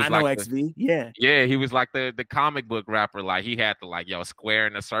and he I was know like the XV. Yeah. yeah, he was like the comic book rapper. Like he had the like square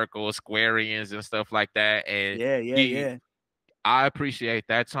in the circle, squarians and stuff like that. And Yeah. Yeah. he Yeah. I appreciate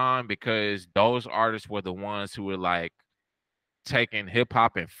that time because those artists were the ones who were like taking hip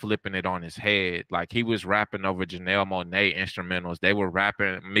hop and flipping it on his head. Like he was rapping over Janelle Monáe instrumentals. They were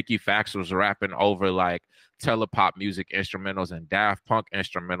rapping, Mickey Fax was rapping over like telepop music instrumentals and Daft Punk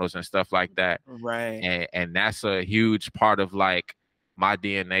instrumentals and stuff like that. Right. And that's a huge part of like my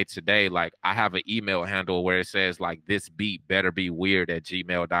DNA today. Like I have an email handle where it says like this beat better be weird at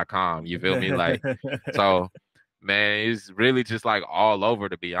gmail.com. You feel me? Like so man, it's really just like all over,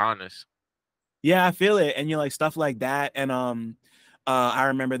 to be honest. Yeah, I feel it. And you like stuff like that. And I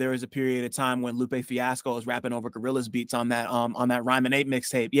remember there was a period of time when Lupe Fiasco was rapping over Gorillaz beats on that Rhyme and Ape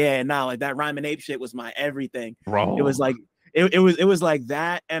mixtape. Yeah, and now like that Rhyme and Ape shit was my everything. It Bro. was like it was like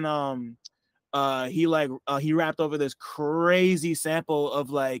that. And he rapped over this crazy sample of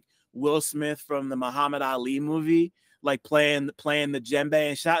like Will Smith from the Muhammad Ali movie, like playing the djembe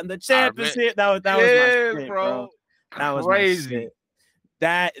and shouting the I champ and admit, shit. That was my yeah, shit, bro. bro. That was my Crazy. shit.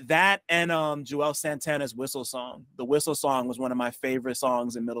 That and Joel Santana's Whistle Song. The Whistle Song was one of my favorite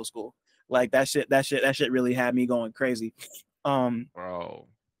songs in middle school. Like that shit really had me going crazy. Bro.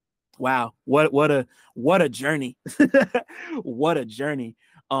 Wow, what a journey. What a journey.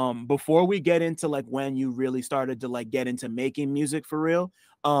 Before we get into like when you really started to like get into making music for real,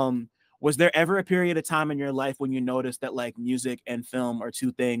 was there ever a period of time in your life when you noticed that like music and film are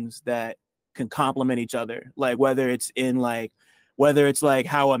two things that can complement each other? Like whether it's like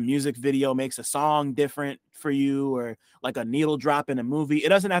how a music video makes a song different for you, or like a needle drop in a movie. It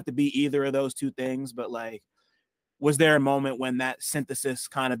doesn't have to be either of those two things, but like, was there a moment when that synthesis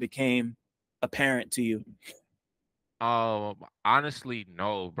kind of became apparent to you? Honestly,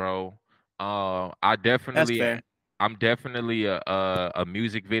 no, bro. That's fair. I'm definitely a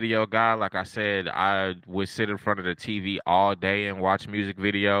music video guy. Like I said, I would sit in front of the TV all day and watch music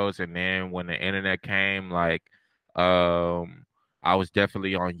videos. And then when the internet came, like, I was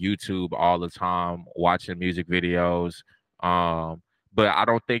definitely on YouTube all the time watching music videos. Um, but I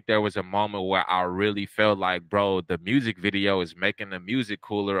don't think there was a moment where I really felt like, bro, the music video is making the music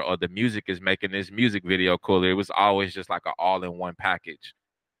cooler, or the music is making this music video cooler. It was always just like an all-in-one package.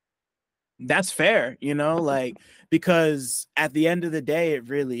 That's fair, like, because at the end of the day, it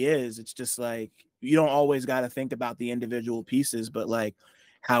really is. It's just like you don't always got to think about the individual pieces, but like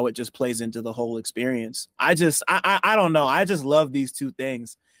how it just plays into the whole experience. I don't know. I just love these two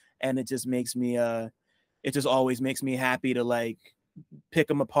things, and it just makes me it just always makes me happy to like pick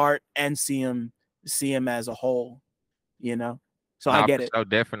them apart and see them as a whole, So I Nah, get for it. sure,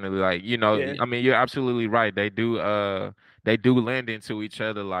 definitely. Like, Yeah. I mean, you're absolutely right. They do lend into each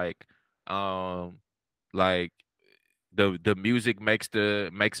other, um like the music makes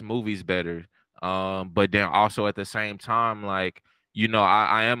movies better. But then also at the same time, like,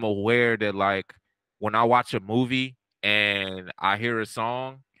 I am aware that like when I watch a movie and I hear a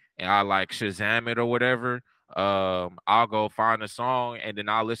song and I like Shazam it or whatever, I'll go find a song and then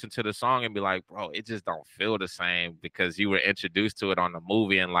I'll listen to the song and be like, bro, it just don't feel the same because you were introduced to it on the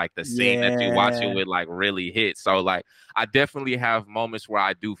movie and like the scene that you watch it Yeah. with like really hit. So like I definitely have moments where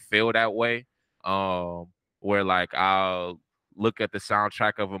I do feel that way. Where like I'll look at the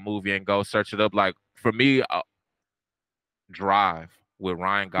soundtrack of a movie and go search it up. Like for me, Drive with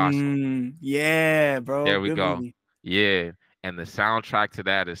Ryan Gosling. Yeah, bro. There we Good go. movie. Yeah, and the soundtrack to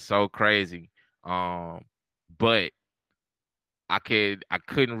that is so crazy. But I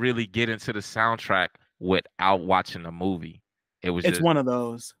couldn't really get into the soundtrack without watching the movie. It was It's just one of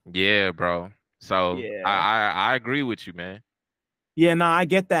those. yeah, bro. So Yeah. I agree with you, man. Yeah, no, I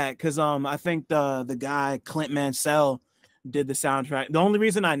get that because I think the guy Clint Mansell did the soundtrack. The only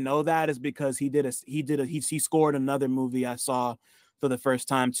reason I know that is because he scored another movie I saw for the first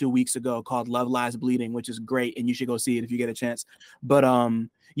time 2 weeks ago called Love Lies Bleeding, which is great, and you should go see it if you get a chance. But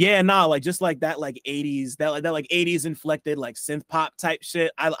yeah, no, like just like that, like 80s, that like 80s inflected like synth pop type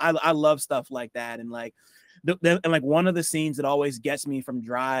shit. I love stuff like that. And like and like one of the scenes that always gets me from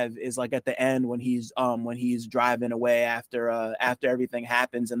Drive is like at the end when he's driving away after everything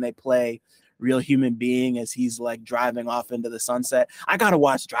happens, and they play Real Human Being as he's like driving off into the sunset. I gotta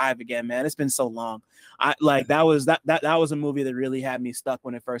watch Drive again, man. It's been so long. I like that was a movie that really had me stuck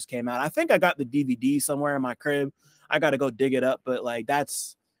when it first came out. I think I got the DVD somewhere in my crib. I gotta go dig it up, but like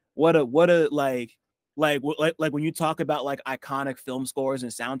that's what a like when you talk about like iconic film scores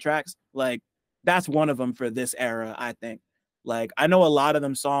and soundtracks, like that's one of them for this era, I think. Like I know a lot of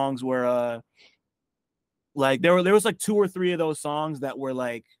them songs were like there was like 2 or 3 of those songs that were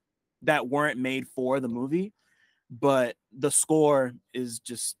like that weren't made for the movie, but the score is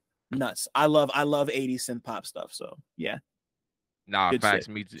just nuts. I love 80s synth pop stuff, so yeah. Nah, Good facts.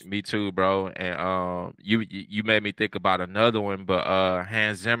 shit. Me too, bro. And you made me think about another one, but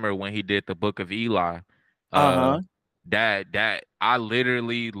Hans Zimmer when he did the Book of Eli, uh, Uh-huh. that I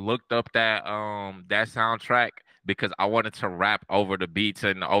literally looked up that soundtrack because I wanted to rap over the beats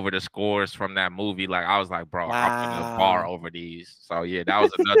and over the scores from that movie. Like I was like, bro, I'm gonna bar Wow. over these. So yeah, that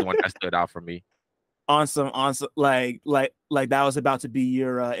was another one that stood out for me. On some like that was about to be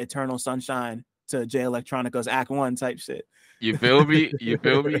your Eternal Sunshine to Jay Electronica's Act 1 type shit. You feel me? You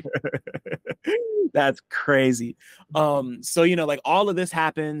feel me? That's crazy. So you know, like all of this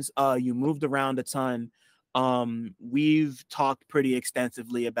happens. You moved around a ton. We've talked pretty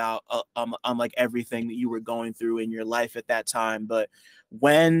extensively about like everything that you were going through in your life at that time. But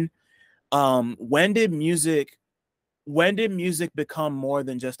when did music become more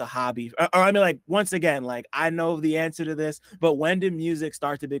than just a hobby? Or I mean, like, once again, like I know the answer to this, but when did music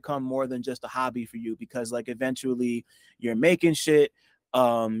start to become more than just a hobby for you? Because like eventually you're making shit,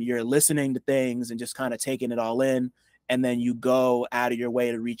 you're listening to things and just kind of taking it all in, and then you go out of your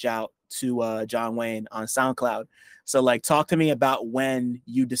way to reach out to John Wayne on SoundCloud. So like talk to me about when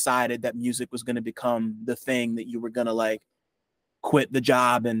you decided that music was going to become the thing that you were going to like quit the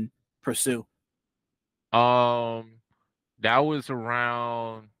job and pursue. Um, that was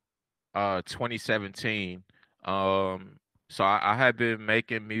around 2017. So I had been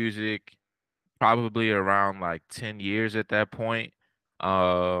making music probably around like 10 years at that point.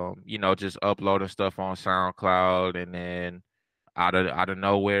 You know, just uploading stuff on SoundCloud, and then out of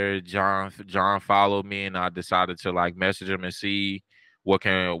nowhere, John followed me, and I decided to like message him and see what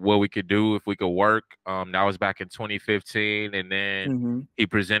we could do if we could work. That was back in 2015, and then Mm-hmm. he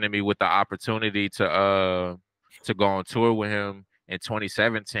presented me with the opportunity to go on tour with him in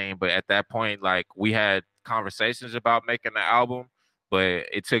 2017. But at that point, like we had conversations about making the album, but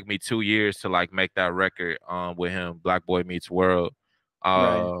it took me 2 years to like make that record with him, Black Boy Meets World.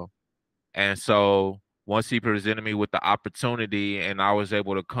 Right. Uh and so once he presented me with the opportunity and I was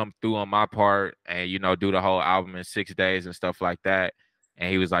able to come through on my part and, you know, do the whole album in 6 days and stuff like that. And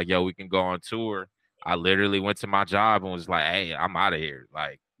he was like, yo, we can go on tour. I literally went to my job and was like, hey, I'm out of here.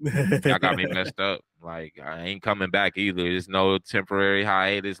 Like, y'all got me messed up. Like, I ain't coming back either. There's no temporary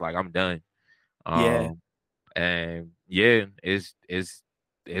hiatus. Like, I'm done. Yeah. And yeah,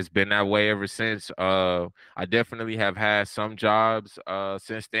 it's been that way ever since. I definitely have had some jobs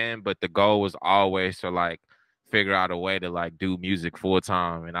since then, but the goal was always to like figure out a way to like do music full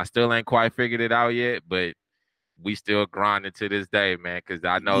time. And I still ain't quite figured it out yet, but we still grinding to this day, man, because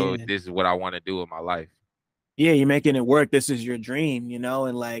I know Yeah. this is what I want to do in my life. Yeah, you're making it work. This is your dream, you know?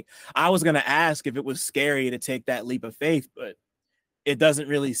 And like I was gonna ask if it was scary to take that leap of faith, but it doesn't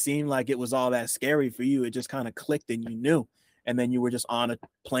really seem like it was all that scary for you. It just kind of clicked and you knew. And then you were just on a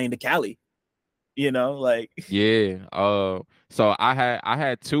plane to Cali, you know, like Yeah. So I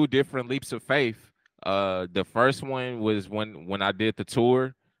had two different leaps of faith. The first one was when I did the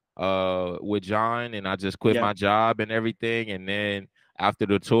tour with John, and I just quit yeah. my job and everything. And then after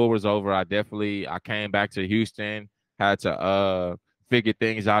the tour was over, I came back to Houston, had to figure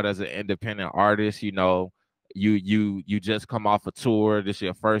things out as an independent artist. You know, you just come off a tour. This is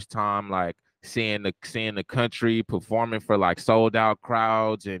your first time like seeing the country, performing for like sold out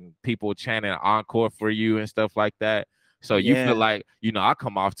crowds and people chanting encore for you and stuff like that. So you feel Yeah. like, you know, I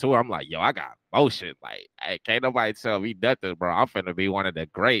come off tour, I'm like, yo, I got motion. Like, hey, can't nobody tell me nothing, bro. I'm finna be one of the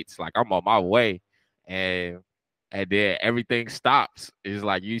greats. Like, I'm on my way. And then everything stops. It's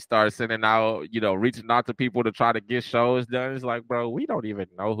like you start sending out, you know, reaching out to people to try to get shows done. It's like, bro, we don't even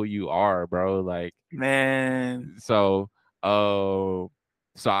know who you are, bro. Like, Man. so uh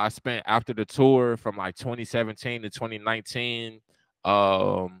so I spent after the tour from like 2017 to 2019,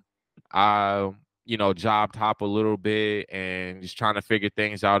 I job hop a little bit and just trying to figure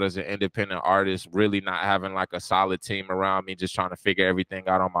things out as an independent artist, really not having like a solid team around me, just trying to figure everything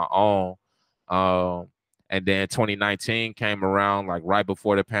out on my own. And then 2019 came around, like right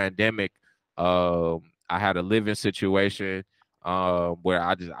before the pandemic. I had a living situation where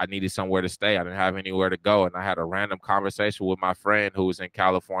I needed somewhere to stay. I didn't have anywhere to go. And I had a random conversation with my friend who was in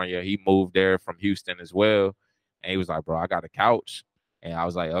California. He moved there from Houston as well. And he was like, bro, I got a couch. And I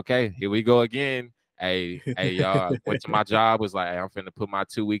was like, okay, here we go again. Hey, went to my job, was like, hey, I'm finna put my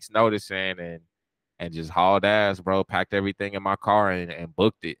 2 weeks notice in and just hauled ass, bro, packed everything in my car and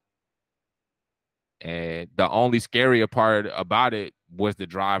booked it. And the only scarier part about it was the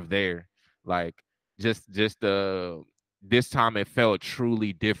drive there. Like just the this time it felt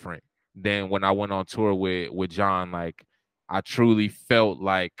truly different than when I went on tour with John. Like I truly felt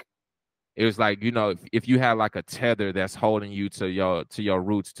like it was like, if you had like a tether that's holding you to your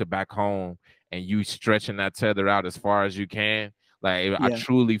roots, to back home, and you stretching that tether out as far as you can, like I Yeah.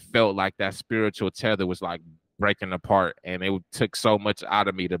 truly felt like that spiritual tether was like breaking apart, and it took so much out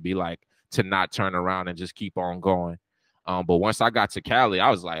of me to be like, to not turn around and just keep on going. But once I got to Cali, I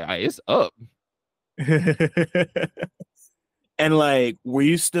was like, hey, it's up. And like, were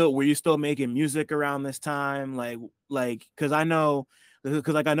you still making music around this time? Because I know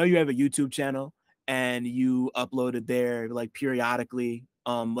you have a YouTube channel and you uploaded there like periodically.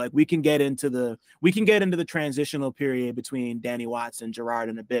 Like we can get into the transitional period between Danny Watts and Jerrard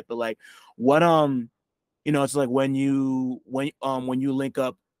in a bit, but like what it's like when you link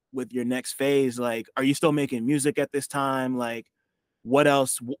up with your next phase, like are you still making music at this time? Like what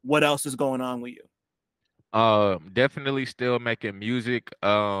else is going on with you? Definitely still making music.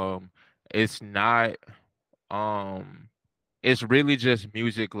 It's not um it's really just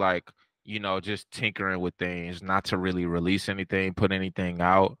music, like, just tinkering with things, not to really release anything, put anything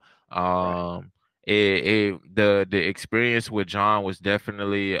out. Right. The experience with John was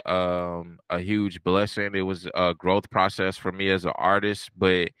definitely a huge blessing. It was a growth process for me as an artist,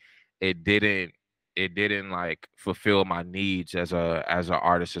 but it didn't like fulfill my needs as an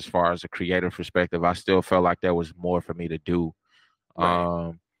artist. As far as a creative perspective, I still felt like there was more for me to do.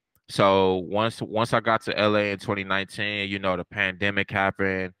 Right. So once I got to LA in 2019, the pandemic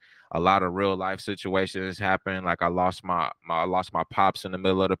happened. A lot of real life situations happened. Like I lost my pops in the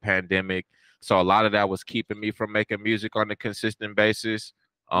middle of the pandemic. So a lot of that was keeping me from making music on a consistent basis.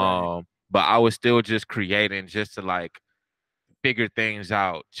 Right. But I was still just creating, just to like figure things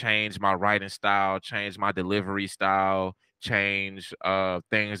out, change my writing style, change my delivery style, change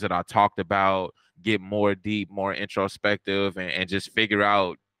things that I talked about, get more deep, more introspective, and just figure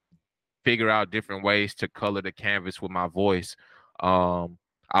out different ways to color the canvas with my voice. Um,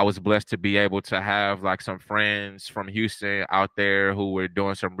 I was blessed to be able to have like some friends from Houston out there who were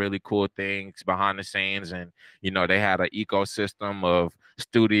doing some really cool things behind the scenes. And, they had an ecosystem of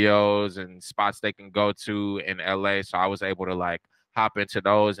studios and spots they can go to in LA. So I was able to like hop into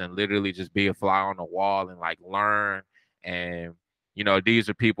those and literally just be a fly on the wall and like learn. And, these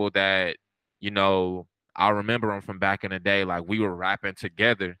are people that, I remember them from back in the day. Like we were rapping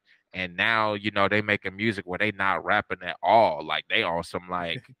together, and now, they making music where they not rapping at all. Like they on some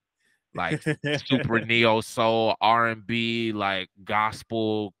like super neo soul, R&B, like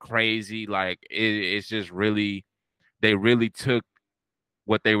gospel crazy. Like it's just really, they really took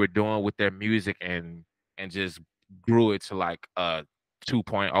what they were doing with their music and just grew it to like a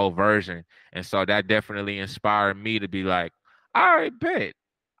 2.0 version. And so that definitely inspired me to be like, all right, bet.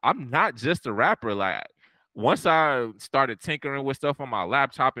 I'm not just a rapper. Like once I started tinkering with stuff on my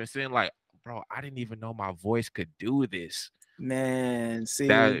laptop and seeing like, bro, I didn't even know my voice could do this. Man, see.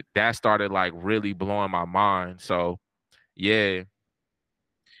 That started like really blowing my mind. So yeah.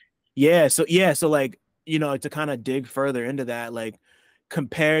 So like, to kind of dig further into that, like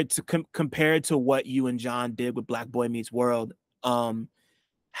compared to what you and John did with Black Boy Meets World,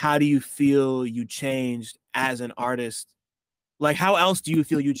 how do you feel you changed as an artist? Like how else do you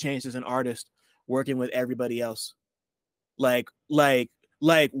feel you changed as an artist working with everybody else? What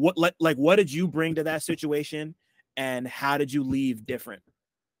did you bring to that situation and how did you leave different?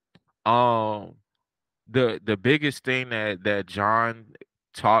 Um the biggest thing that John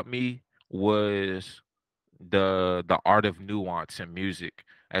taught me was the art of nuance in music,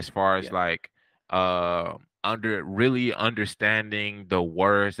 as far as Yeah. like under really understanding the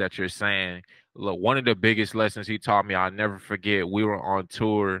words that you're saying. Look, one of the biggest lessons he taught me, I'll never forget, we were on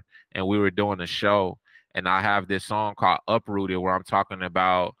tour and we were doing a show, and I have this song called Uprooted where I'm talking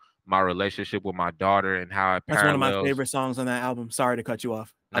about my relationship with my daughter and how it That's one of my parallels. favorite songs on that album. Sorry to cut you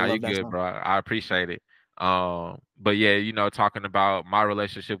off. I Now you love that good, song. bro. I appreciate it. but yeah, you know, talking about my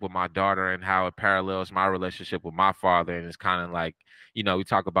relationship with my daughter and how it parallels my relationship with my father. And it's kind of like, you know, we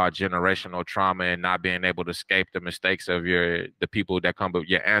talk about generational trauma and not being able to escape the mistakes of the people that come with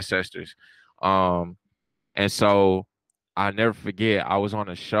your ancestors. Um, and so I never forget, I was on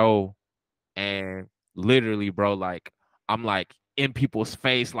a show and literally, bro, like I'm like in people's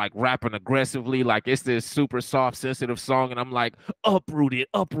face, like rapping aggressively, like it's this super soft, sensitive song, and I'm like, uprooted,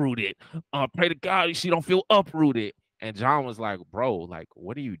 uprooted. Pray to God she don't feel uprooted. And John was like, bro, like,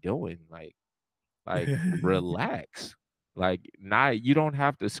 what are you doing? Like, relax. Like, not you don't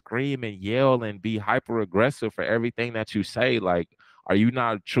have to scream and yell and be hyper aggressive for everything that you say. Like, are you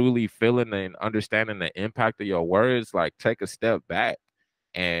not truly feeling and understanding the impact of your words? Like, take a step back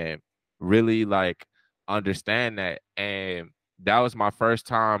and really like understand that. And that was my first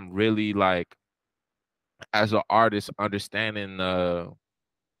time really like as an artist understanding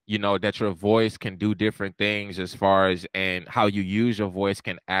you know, that your voice can do different things as far as and how you use your voice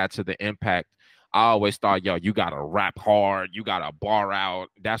can add to the impact. I always thought, yo, you gotta rap hard, you gotta bar out.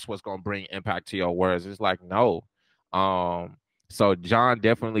 That's what's gonna bring impact to your words. It's like, no. Um, so John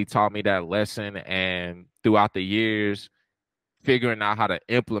definitely taught me that lesson, and throughout the years, figuring out how to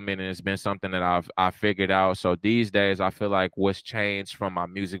implement it has been something that I figured out. So these days, I feel like what's changed from my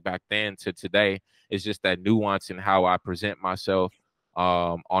music back then to today is just that nuance in how I present myself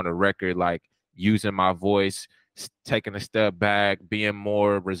on a record, like using my voice, taking a step back, being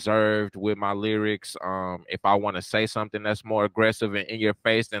more reserved with my lyrics. If I want to say something that's more aggressive and in your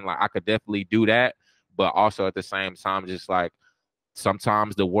face, then like I could definitely do that. But also at the same time, just like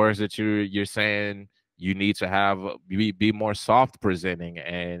sometimes the words that you're saying you need to have be more soft presenting,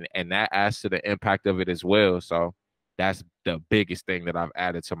 and that adds to the impact of it as well. So that's the biggest thing that I've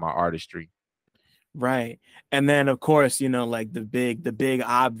added to my artistry. Right. And then of course, you know, like the big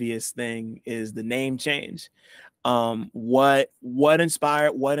obvious thing is the name change. What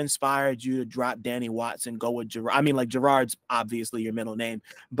inspired you to drop Danny Watts and go with Jerrard? I mean, like Jerrard's obviously your middle name,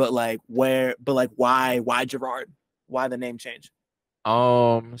 but why Jerrard? Why the name change?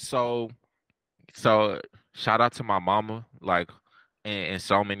 So shout out to my mama, like in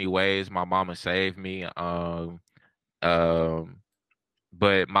so many ways my mama saved me. Um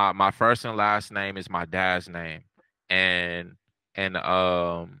but my first and last name is my dad's name, and and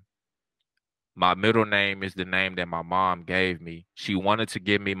my middle name is the name that my mom gave me. She wanted to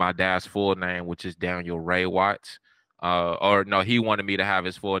give me my dad's full name, which is Daniel Ray Watts. Or no, he wanted me to have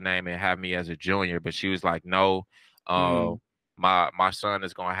his full name and have me as a junior, but she was like, no, uh, Mm, my son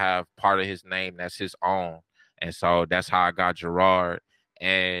is gonna have part of his name that's his own, and so that's how I got Jerrard.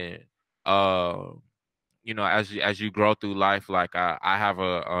 And uh, you know, as you grow through life, like I have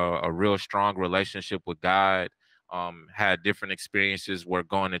a real strong relationship with God. Had different experiences where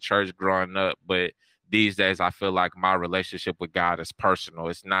going to church growing up, but these days I feel like my relationship with God is personal.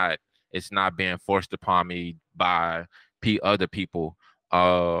 It's not being forced upon me by other people.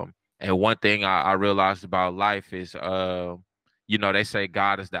 And one thing I realized about life is you know, they say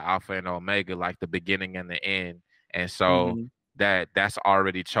God is the Alpha and Omega, like the beginning and the end. And so mhm. that's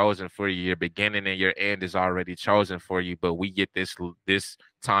already chosen for you. Your beginning and your end is already chosen for you, but we get this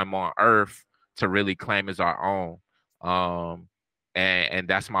time on earth to really claim as our own. Um, and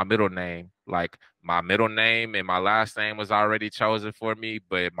that's my middle name. Like my middle name and my last name was already chosen for me,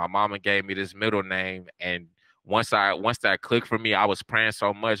 but my mama gave me this middle name. And once that clicked for me, I was praying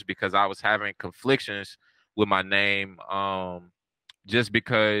so much because I was having conflictions with my name. Just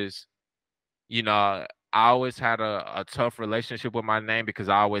because, you know, I always had a tough relationship with my name because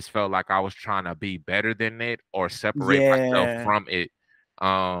I always felt like I was trying to be better than it or separate myself Yeah. from it.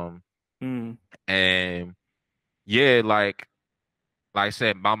 Um, Mm. and yeah, like I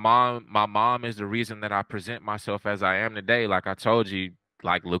said, my mom is the reason that I present myself as I am today. Like I told you,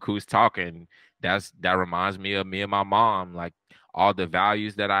 like look who's talking. That reminds me of me and my mom. Like all the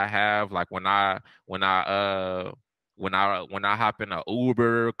values that I have. Like when I when I hop in a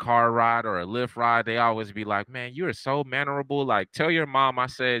Uber car ride or a Lyft ride, they always be like, "Man, you are so mannerable. Like tell your mom I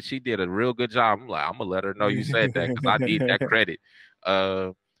said she did a real good job." I'm like, I'm gonna let her know you said that because I need that credit.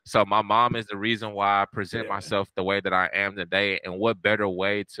 Uh, so my mom is the reason why I present Yeah. myself the way that I am today. And what better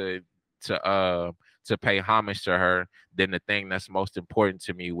way to uh to pay homage to her than the thing that's most important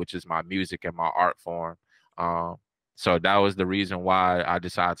to me, which is my music and my art form. Um, so that was the reason why I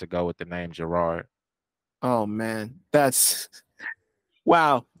decided to go with the name Jerrard. Oh man, that's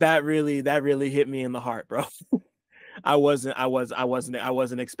wow. That really hit me in the heart, bro. I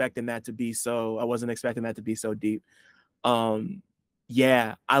wasn't expecting that to be so. I wasn't expecting that to be so deep. Um,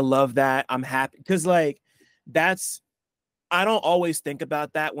 yeah, I love that. I'm happy because like that's I don't always think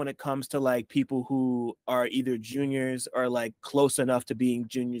about that when it comes to like people who are either juniors or like close enough to being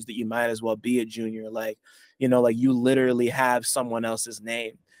juniors that you might as well be a junior. Like, you know, like you literally have someone else's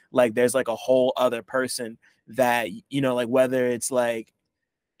name. Like there's like a whole other person that, you know, like whether it's like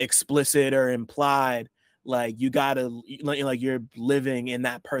explicit or implied, like you gotta, like you're living in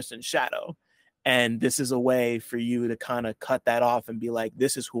that person's shadow. And this is a way for you to kind of cut that off and be like,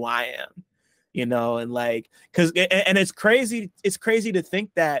 this is who I am, you know. And like, because and it's crazy to think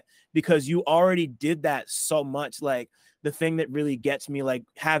that, because you already did that so much. Like the thing that really gets me, like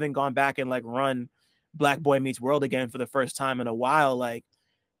having gone back and like run Black Boy Meets World again for the first time in a while, like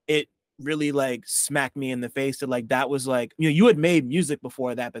it really like smacked me in the face that like that was like, you know, you had made music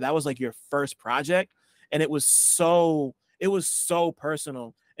before that, but that was like your first project. And it was so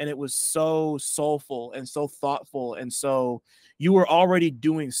personal, and it was so soulful and so thoughtful, and so you were already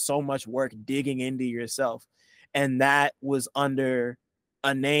doing so much work digging into yourself, and that was under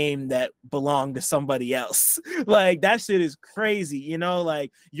a name that belonged to somebody else. Like that shit is crazy, you know.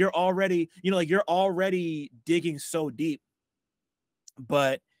 Like you're already, you know, like you're already digging so deep,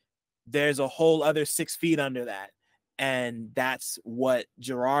 but there's a whole other 6 feet under that. And that's what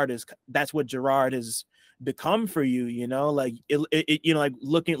jerrard has become for you, you know. Like it you know, like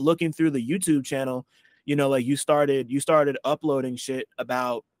looking through the YouTube channel, you know, like you started uploading shit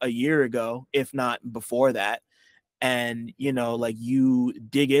about a year ago, if not before that. And you know, like you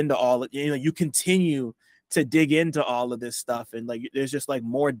dig into all, you know, you continue to dig into all of this stuff, and like there's just like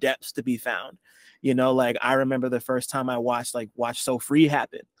more depths to be found, you know. Like I remember the first time I watched So Free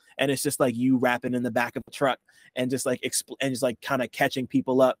happen, and it's just like you rapping in the back of a truck and just like and just like kind of catching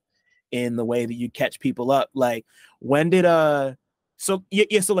people up in the way that you catch people up. Like when did so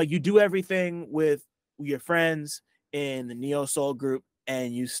yeah, so like you do everything with your friends in the neo soul group,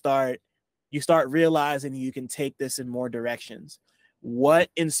 and you start realizing you can take this in more directions. What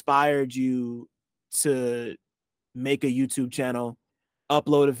inspired you to make a YouTube channel,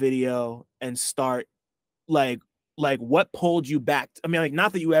 upload a video, and start like what pulled you back? I mean, like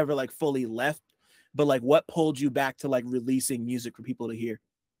not that you ever like fully left, but like what pulled you back to like releasing music for people to hear?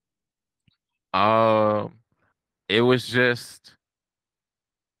 It was just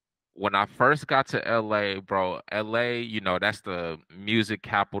when I first got to LA, bro. LA, you know, that's the music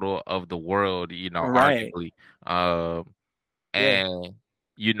capital of the world, you know, Right. arguably. Um, Yeah. and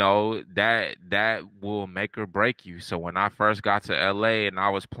you know that will make or break you. So when I first got to LA and I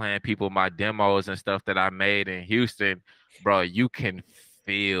was playing people my demos and stuff that I made in Houston, bro,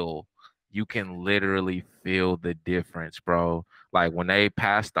 feel you can literally feel the difference, bro. Like when they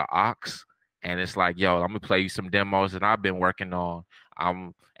pass the aux and it's like, yo, I'm gonna play you some demos that I've been working on.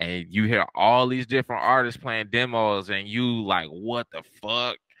 And you hear all these different artists playing demos and you like, what the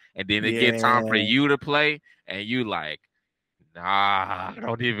fuck? And then it get time for Yeah. you to play and you like, nah, I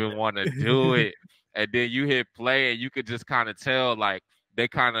don't even want to do it. And then you hit play and you could just kind of tell, like, they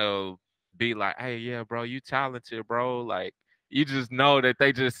kind of be like, hey, yeah, bro, you talented, bro. Like, you just know that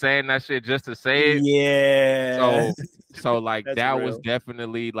they just saying that shit just to say it. Yeah. So, so like That's that was real.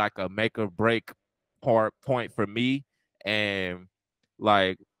 definitely like a make or break point for me. And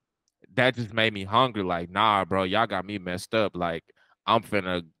like that just made me hungry. Like, nah, bro, y'all got me messed up. Like, I'm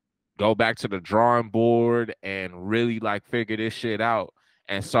finna go back to the drawing board and really like figure this shit out.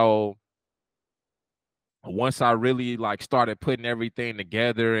 And so once I really like started putting everything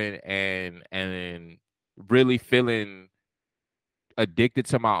together and really feeling addicted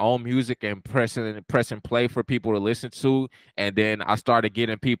to my own music and pressing play for people to listen to, and then I started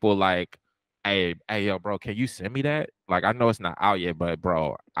getting people like, hey yo, bro, can you send me that? Like, I know it's not out yet, but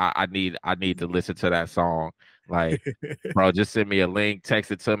bro, I need to listen to that song. Like, bro, just send me a link,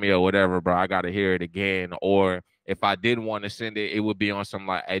 text it to me or whatever, bro. I gotta hear it again. Or if I did want to send it, it would be on some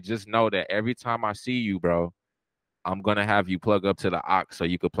like, hey, just know that every time I see you, bro, I'm gonna have you plug up to the aux so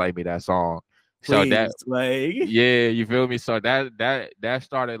you could play me that song. So that, Please, like yeah, you feel me? So that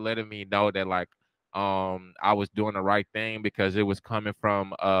started letting me know that like I was doing the right thing because it was coming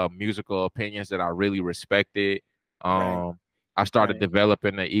from musical opinions that I really respected. right, Um I started right.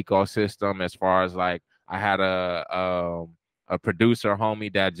 developing the ecosystem as far as like I had a producer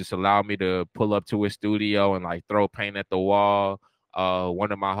homie that just allowed me to pull up to his studio and like throw paint at the wall.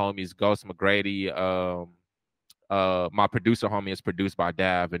 One of my homies, Ghost McGrady, my producer homie is produced by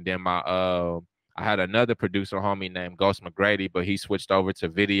Dav, and then my I had another producer homie named Ghost McGrady, but he switched over to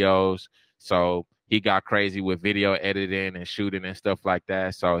videos, so he got crazy with video editing and shooting and stuff like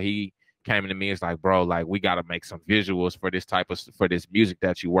that. So he came to me, it's like, bro, like we got to make some visuals for this music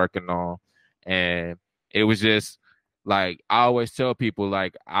that you're working on. And it was just like I always tell people,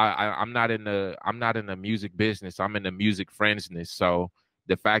 like I'm not in the music business. I'm in the music friendsness. So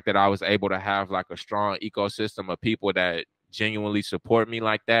the fact that I was able to have like a strong ecosystem of people that genuinely support me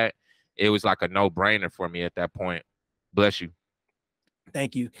like that, it was like a no-brainer for me at that point. Bless you.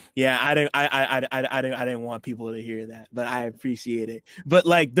 Thank you. Yeah, I didn't want people to hear that, but I appreciate it. But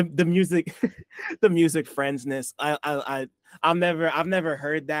like the music, the music friendsness, I've never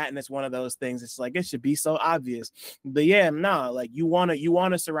heard that, and it's one of those things. It's like it should be so obvious, but yeah, no, like you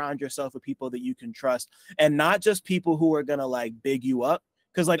wanna surround yourself with people that you can trust, and not just people who are gonna like big you up,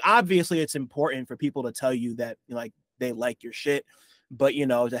 because like obviously it's important for people to tell you that like they like your shit, but you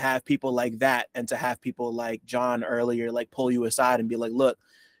know, to have people like that and to have people like John earlier like pull you aside and be like, look,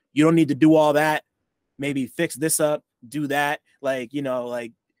 you don't need to do all that, maybe fix this up, do that, like, you know,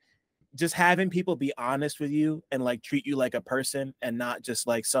 like just having people be honest with you and like treat you like a person and not just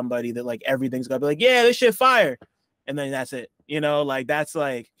like somebody that like everything's gonna be like, yeah, this shit fire, and then that's it, you know, like that's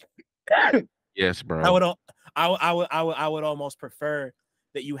like Yes, I bro. would I would almost prefer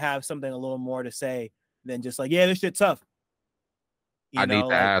that you have something a little more to say than just like, yeah, this shit tough, I you need know, the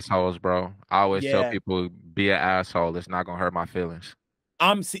like assholes, bro. I always tell yeah. people, be an asshole. It's not gonna hurt my feelings.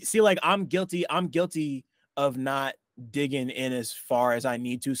 Like I'm guilty of not digging in as far as I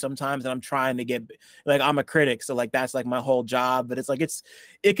need to sometimes, and I'm trying to get like I'm a critic, so like that's like my whole job. But it's like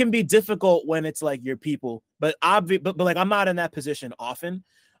it can be difficult when it's like your people, but but like I'm not in that position often.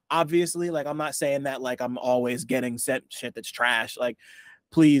 Obviously, like I'm not saying that like I'm always getting sent shit that's trash. Like,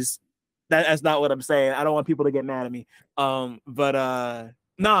 please, that's not what I'm saying. I don't want people to get mad at me. But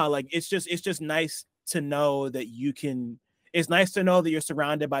nah, like it's just nice to know that you can, it's nice to know that you're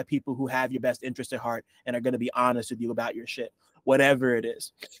surrounded by people who have your best interest at heart and are going to be honest with you about your shit, whatever it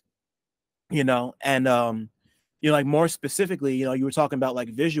is, you know. And you know, like more specifically, you know, you were talking about like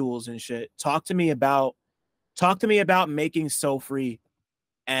visuals and shit. Talk to me about making So Free,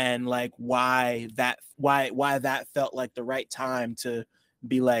 and like why that felt like the right time to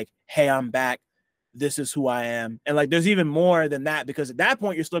be like, hey, I'm back, this is who I am. And like there's even more than that, because at that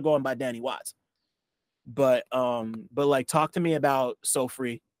point you're still going by Danny Watts. But like talk to me about So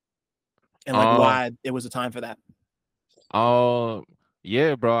Free and like Um, why it was a time for that. um,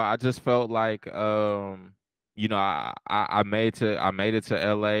 yeah, bro. I just felt like, you know, I made it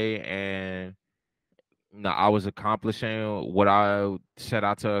to LA, and you know, I was accomplishing what I set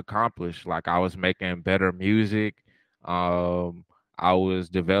out to accomplish. Like I was making better music. Um, I was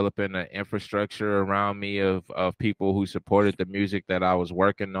developing an infrastructure around me of people who supported the music that I was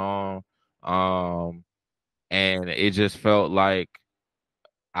working on. Um, and it just felt like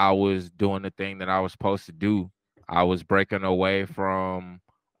I was doing the thing that I was supposed to do. I was breaking away from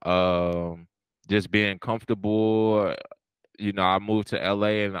um just being comfortable. You know, I moved to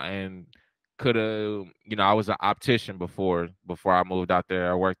LA, and could have, you know, I was an optician before I moved out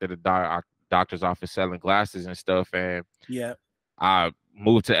there. I worked at a doctor's office selling glasses and stuff, and Yeah. I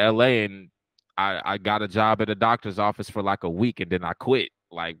moved to LA, and I got a job at a doctor's office for like a week, and then I quit.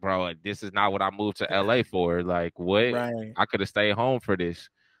 Like, bro, this is not what I moved to LA for. Like, what? Right. I could have stayed home for this.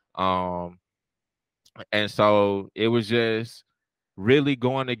 Um, and so it was just really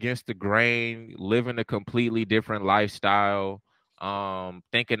going against the grain, living a completely different lifestyle,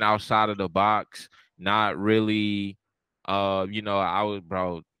 thinking outside of the box, not really, you know, I was,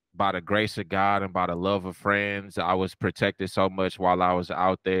 bro, by the grace of God and by the love of friends, I was protected so much while I was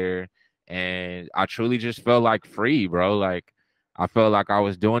out there. And I truly just felt like free, bro. Like I felt like I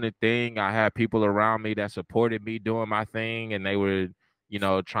was doing the thing. I had people around me that supported me doing my thing, and they were, you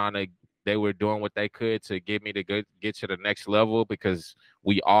know, they were doing what they could to get me to get to the next level, because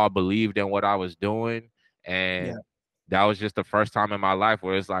we all believed in what I was doing. Yeah. And that was just the first time in my life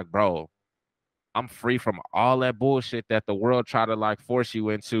where it's like, bro, I'm free from all that bullshit that the world try to like force you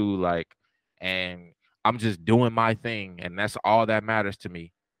into, like, and I'm just doing my thing, and that's all that matters to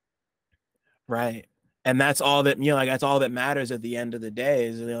me. Right. And that's all that, you know, like that's all that matters at the end of the day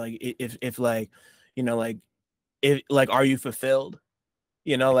is, you know, like if like, you know, like if like, are you fulfilled?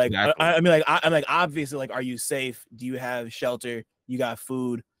 You know, like Exactly. I mean, like I'm like obviously, like, are you safe? Do you have shelter? You got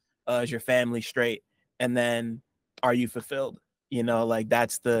food? Is your family straight? And then, are you fulfilled? You know, like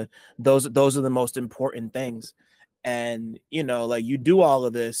that's those are the most important things. And you know, like you do all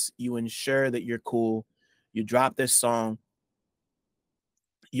of this, you ensure that you're cool. You drop this song.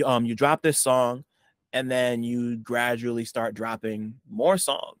 You drop this song, and then you gradually start dropping more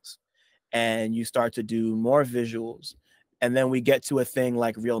songs, and you start to do more visuals, and then we get to a thing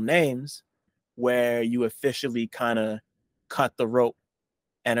like Real Names, where you officially kind of cut the rope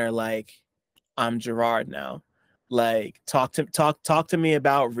and are like, I'm Jerrard now. Like talk to me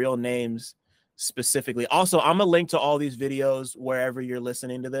about Real Names specifically. Also, I'm gonna link to all these videos wherever you're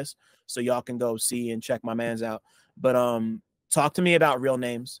listening to this, so y'all can go see and check my man's out. But talk to me about Real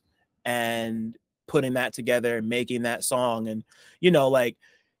Names and putting that together, making that song, and like,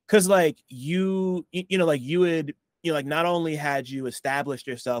 cause like like you would, like not only had you established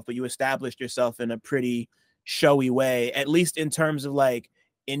yourself, but you established yourself in a pretty showy way, at least in terms of like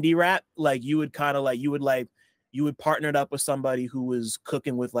indie rap. Like you would kind of like you would partnered up with somebody who was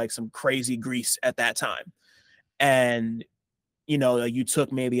cooking with like some crazy grease at that time. And, like you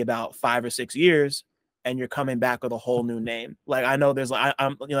took maybe about 5 or 6 years and you're coming back with a whole new name. Like, I know there's like,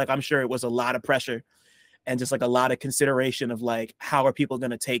 I'm sure it was a lot of pressure and just like a lot of consideration of like, how are people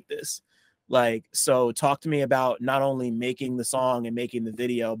going to take this? Like, so talk to me about not only making the song and making the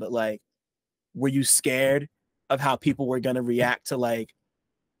video, but like, were you scared of how people were going to react to like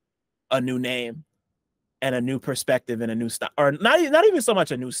a new name and a new perspective and a new style, or not even so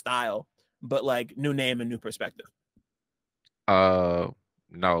much a new style, but like new name and new perspective?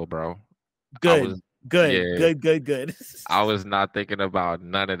 No, bro. I Good, was good, yeah. good, good, good. I was not thinking about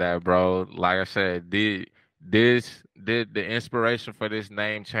none of that, bro. Like I said, the inspiration for this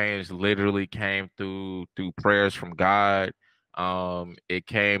name change literally came through prayers from God. It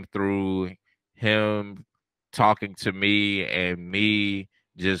came through him talking to me and me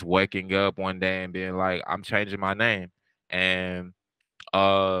just waking up one day and being like, I'm changing my name. And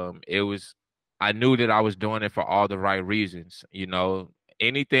it was, I knew that I was doing it for all the right reasons.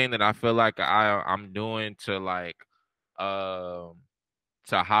 Anything that I feel like I'm doing to like um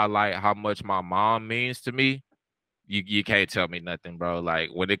to highlight how much my mom means to me, you can't tell me nothing, bro. Like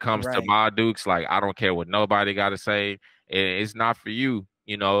when it comes to Right. my Dukes, like I don't care what nobody got to say. It's not for you.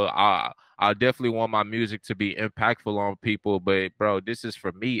 I definitely want my music to be impactful on people, but bro, this is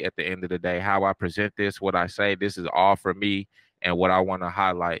for me at the end of the day. How I present this, what I say, this is all for me and what I want to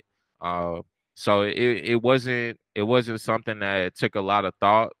highlight. Uh, so it wasn't something that took a lot of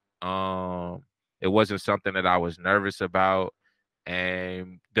thought. It wasn't something that I was nervous about,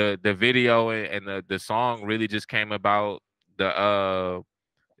 and the video and the song really just came about the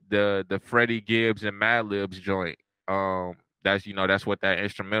Freddie Gibbs and Madlibs joint. That's what that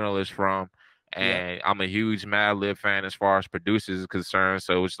instrumental is from. Yep. And I'm a huge Madlib fan as far as producers is concerned,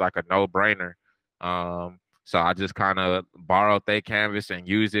 so it's like a no-brainer. So I just kind of borrowed their canvas and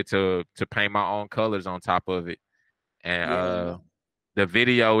used it to paint my own colors on top of it. And Yeah. No. the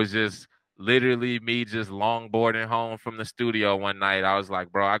video is just literally me just longboarding home from the studio one night. I was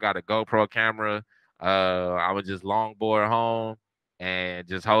like, bro, I got a GoPro camera. I would just longboard home and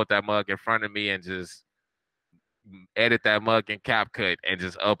just hold that mug in front of me and just edit that mug in CapCut and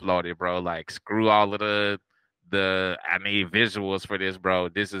just upload it, bro. Like screw all of the I need visuals for this, bro.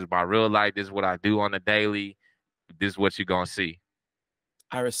 This is my real life. This is what I do on the daily. This is what you're gonna see.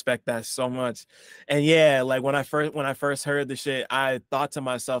 I respect that so much. And yeah, like when I first heard the shit, I thought to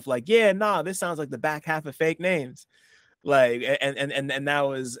myself, like, yeah, nah, this sounds like the back half of Fake Names. Like, and that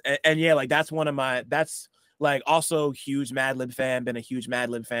was, and yeah, like that's like also huge Madlib fan, been a huge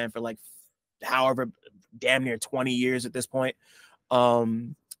Madlib fan for like however damn near 20 years at this point.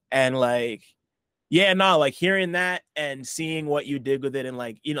 And like, yeah, no, like hearing that and seeing what you did with it, and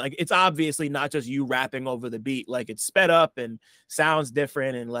like, like it's obviously not just you rapping over the beat, like it's sped up and sounds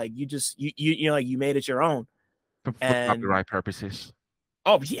different, and like you just like you made it your own. For And copyright purposes.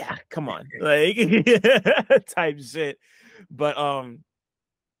 oh yeah, come on, like type shit. But I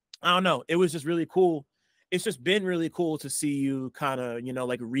don't know, it was just really cool. It's just been really cool to see you kind of,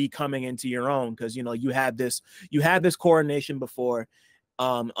 like re-coming into your own, because you had this coronation before,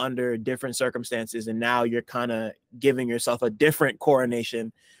 under different circumstances, and now you're kind of giving yourself a different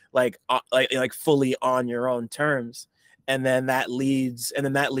coronation, like fully on your own terms. And then that leads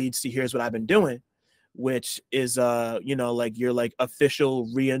to Here's What I've Been Doing, which is like your like official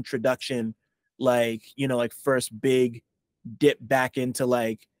reintroduction, like like first big dip back into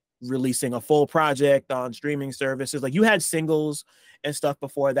like releasing a full project on streaming services. Like you had singles and stuff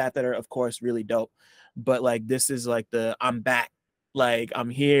before that are of course really dope, but like this is like the I'm back, like I'm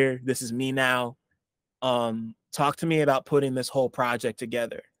here, this is me now. Talk to me about putting this whole project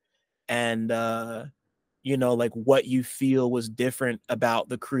together, and like what you feel was different about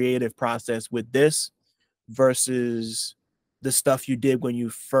the creative process with this versus the stuff you did when you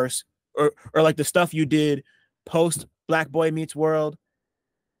first, or like the stuff you did post Black Boy Meets World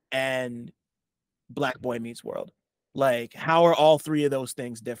and Black Boy Meets World. Like, how are all three of those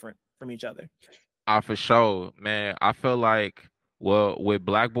things different from each other? For sure, man. I feel like, well, with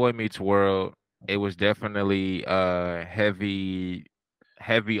Black Boy Meets World, it was definitely heavy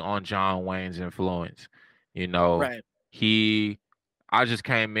on John Wayne's influence. You know, Right. he I just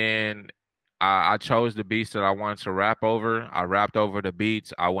came in I chose the beats that I wanted to rap over. I rapped over the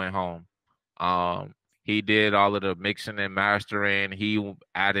beats. I went home. Um, he did all of the mixing and mastering. He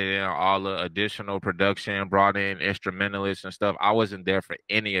added in all the additional production, brought in instrumentalists and stuff. I wasn't there for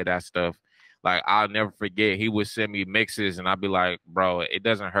any of that stuff. Like, I'll never forget, he would send me mixes and I'd be like, bro, it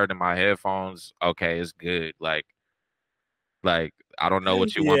doesn't hurt in my headphones. Okay, it's good. Like I don't know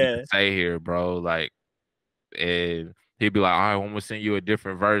what you want me to Yeah, say here, bro. Like, and he'd be like, all right, I'm gonna send you a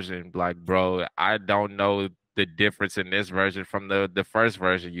different version. Like, bro, I don't know the difference in this version from the first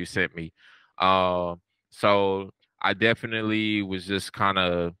version you sent me. So I definitely was just kind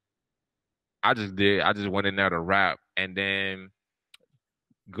of I just went in there to rap, and then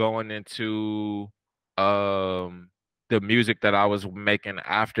going into um the music that I was making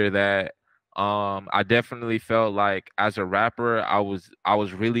after that, I definitely felt like as a rapper I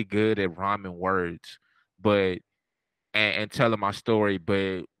was really good at rhyming words, but and telling my story,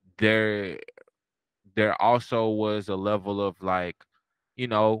 but there there also was a level of like, you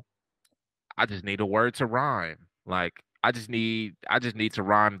know, I just need a word to rhyme. Like, I just need to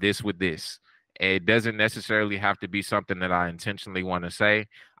rhyme this with this. It doesn't necessarily have to be something that I intentionally want to say.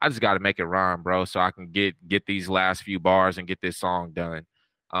 I just got to make it rhyme, bro, so I can get these last few bars and get this song done.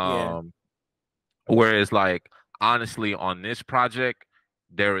 yeah, Um Whereas, like, honestly, on this project,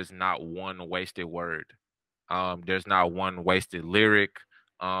 there is not one wasted word. There's not one wasted lyric.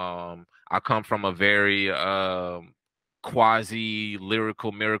 I come from a very quasi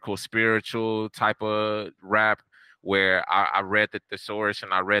lyrical, miracle, spiritual type of rap where I read the thesaurus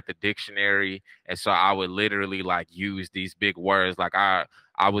and I read the dictionary, and so I would literally like use these big words. Like, I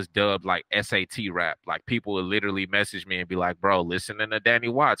was dubbed like SAT rap. Like, people would literally message me and be like, "Bro, listening to Danny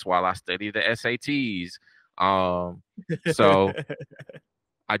Watts while I study the SATs." So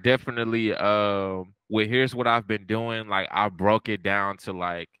I definitely well, here's what I've been doing. Like, I broke it down to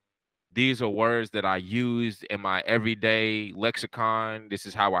like, these are words that I use in my everyday lexicon. This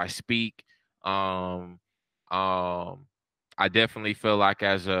is how I speak. Um um I definitely feel like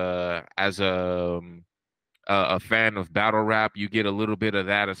as a fan of battle rap, you get a little bit of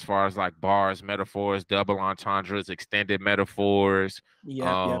that as far as like bars, metaphors, double entendres, extended metaphors.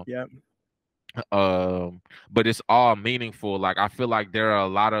 yep, yep, Um yep. um but it's all meaningful. Like, I feel like there are a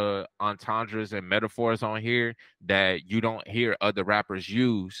lot of entendres and metaphors on here that you don't hear other rappers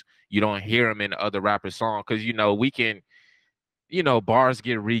use. You don't hear them in other rappers songs, because we can, bars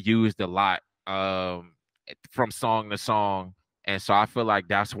get reused a lot, from song to song. And so I feel like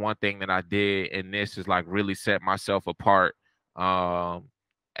that's one thing that I did in this, is like really set myself apart, um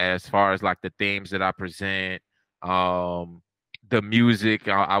as far as like the themes that I present. The music,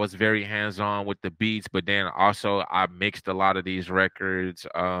 I was very hands-on with the beats, but then also I mixed a lot of these records.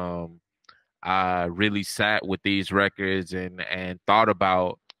 I really sat with these records and thought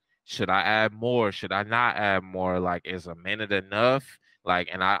about, should I add more? Should I not add more? Like, is a minute enough? Like,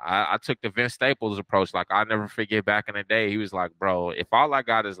 and I took the Vince Staples approach. Like, I'll never forget back in the day, he was like, bro, if all I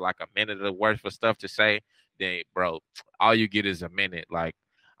got is like a minute of worth of stuff to say, then bro, all you get is a minute. Like,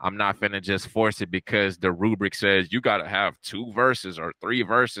 I'm not finna just force it because the rubric says you gotta have 2 verses or 3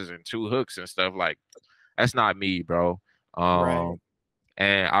 verses and 2 hooks and stuff. Like, that's not me, bro. Right, Um,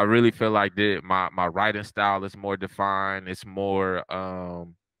 and I really feel like my writing style is more defined. It's more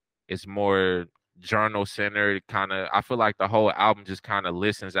journal centered kind of. I feel like the whole album just kind of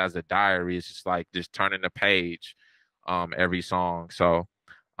listens as a diary. It's just like just turning the page, every song. So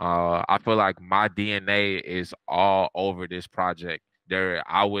I feel like my DNA is all over this project.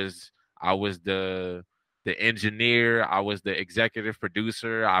 I was the engineer. I was the executive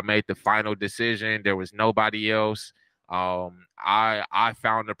producer. I made the final decision. There was nobody else. I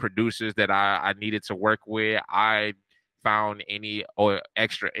found the producers that I needed to work with. I found any or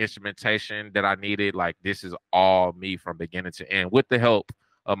extra instrumentation that I needed. Like, this is all me from beginning to end, with the help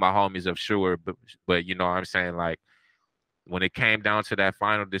of my homies of Sure. But you know what I'm saying? Like, when it came down to that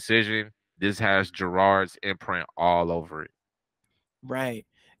final decision, this has Jerrard's imprint all over it. right.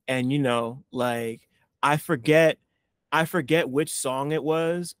 And like I forget, I forget which song it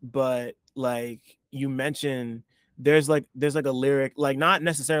was, but like you mentioned, there's like a lyric, like not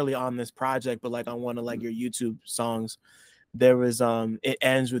necessarily on this project, but like on one of like your YouTube songs. There was it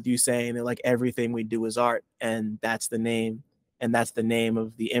ends with you saying that like everything we do is art, and that's the name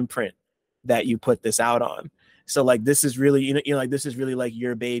of the imprint that you put this out on. So like this is really, like this is really like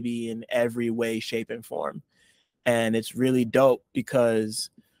your baby in every way, shape, and form. And it's really dope because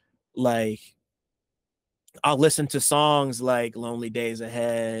like I'll listen to songs like Lonely Days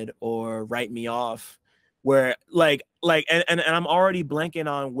Ahead or Write Me Off, where and I'm already blanking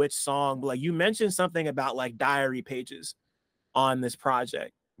on which song, but like you mentioned something about like diary pages on this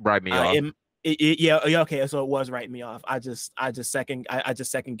project. Write me Uh, off. it, Yeah, okay, so it was Write Me Off. I just second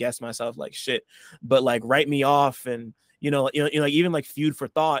guessed myself, like, shit. But like Write Me Off, and like even like Feud for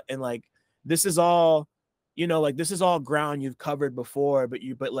Thought, and like this is all, like this is all ground you've covered before, but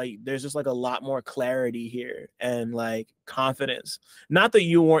like there's just like a lot more clarity here and like confidence. Not that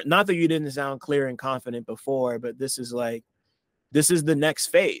you didn't sound clear and confident before, but this is the next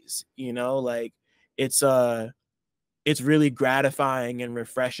phase, like it's it's really gratifying and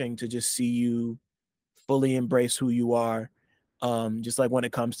refreshing to just see you fully embrace who you are. Just like when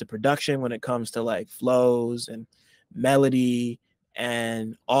it comes to production, when it comes to like flows and melody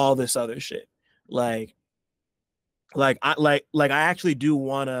and all this other shit. I actually do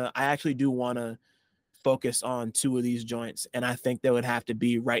wanna focus on two of these joints, and I think they would have to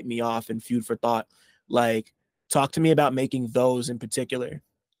be Write Me Off and Feud for Thought. Like, talk to me about making those in particular,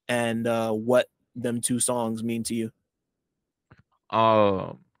 and what them two songs mean to you.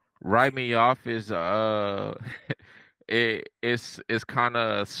 Um, Write Me Off is it's kind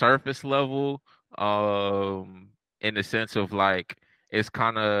of surface level, um in the sense of like it's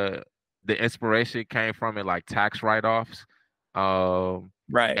kind of the inspiration came from it like tax write-offs. um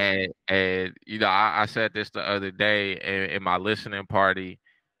Right. and I said this the other day in my listening party.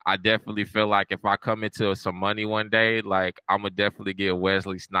 I definitely feel like if I come into some money one day, like I'm gonna definitely get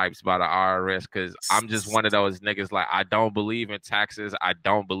Wesley Snipes by the IRS, because I'm just one of those niggas. Like, I don't believe in taxes, I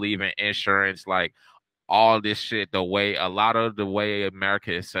don't believe in insurance, like all this shit. A lot of the way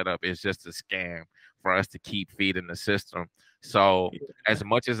America is set up is just a scam for us to keep feeding the system. So as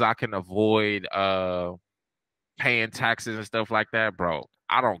much as I can avoid paying taxes and stuff like that, bro,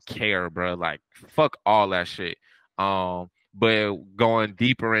 I don't care, bro. Like, fuck all that shit. But going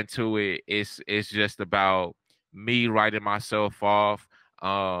deeper into it, it's just about me writing myself off.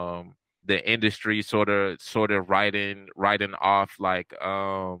 The industry sort of writing off. Like,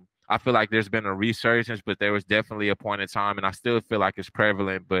 I feel like there's been a resurgence, but there was definitely a point in time, and I still feel like it's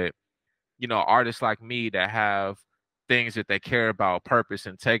prevalent. But artists like me that have things that they care about, purpose,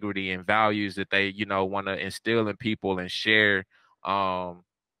 integrity, and values that they, want to instill in people and share. Um,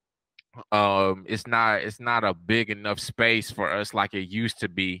 it's not a big enough space for us like it used to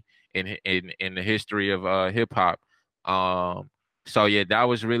be in the history of hip hop. Um, so yeah, that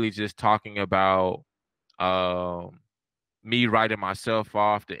was really just talking about um me writing myself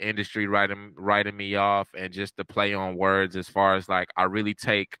off, the industry writing me off, and just the play on words. As far as like, I really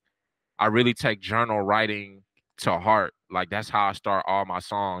take journal writing to heart. Like, that's how I start all my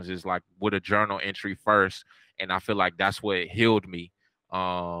songs, is like with a journal entry first. And I feel like that's what healed me.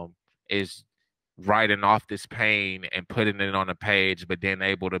 Is writing off this pain and putting it on a page, but then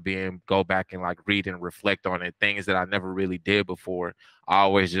able to go back and like read and reflect on it. Things that I never really did before. I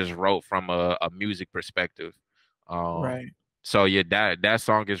always just wrote from a music perspective. Um, Right. so yeah, that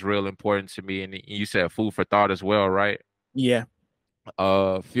song is real important to me. And you said Food for Thought as well, right? Yeah.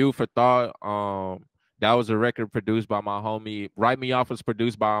 Fuel for Thought. That was a record produced by my homie. Write Me Off was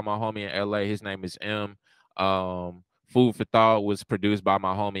produced by my homie in LA. His name is M. Food for Thought was produced by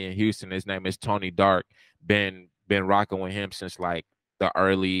my homie in Houston. His name is Tony Dark. Been rocking with him since like the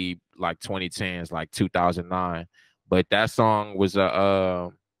early like 2010s, like 2009. But that song was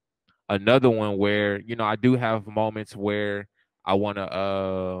another one where I do have moments where I wanna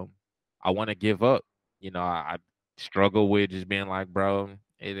give up. I struggle with just being like, bro,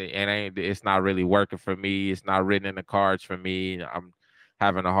 it's not really working for me. It's not written in the cards for me. I'm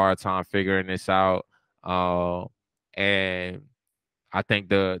having a hard time figuring this out. Uh, and I think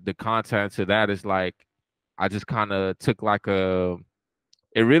the content to that is like, I just kind of took like it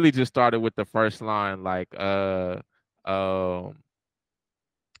really just started with the first line, like um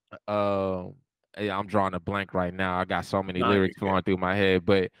um yeah, I'm drawing a blank right now. I got so many No, you're lyrics good. flowing through my head,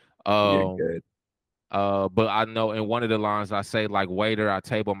 but You're um good. but I know in one of the lines I say like, waiter, I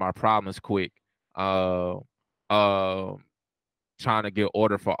table my problems quick. Uh uh trying to get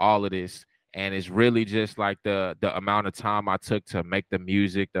order for all of this. And it's really just like the amount of time I took to make the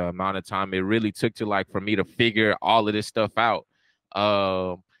music, the amount of time it really took to like for me to figure all of this stuff out.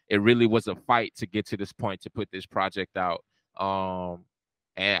 It really was a fight to get to this point to put this project out.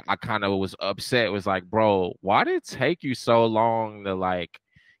 And I kind of was upset. It was like, bro, why did it take you so long to like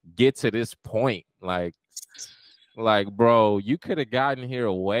get to this point? Like, bro, you could have gotten here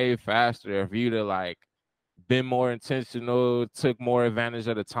way faster if you'd have like been more intentional, took more advantage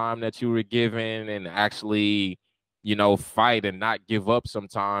of the time that you were given, and actually, fight and not give up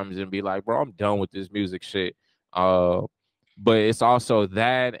sometimes and be like, bro, I'm done with this music shit. Uh, but it's also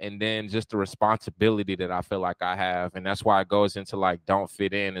that, and then just the responsibility that I feel like I have, and that's why it goes into like don't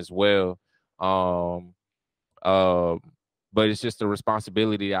fit in as well. Um, uh, but it's just the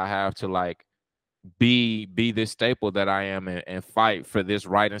responsibility I have to like be this staple that I am, and fight for this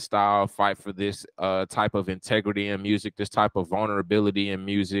writing style, fight for this type of integrity in music, this type of vulnerability in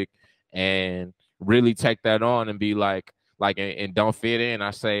music, and really take that on and be like and don't fit in. I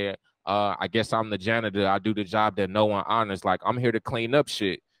say, I guess I'm the janitor. I do the job that no one honors. Like, I'm here to clean up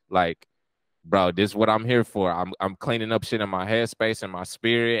shit. Like, bro, this is what I'm here for. I'm cleaning up shit in my headspace and my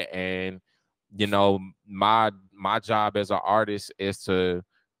spirit, and you know, my job as an artist is to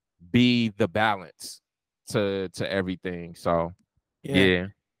be the balance to everything. So Yeah. yeah.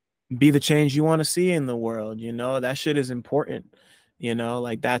 Be the change you want to see in the world, you know. That shit is important. You know,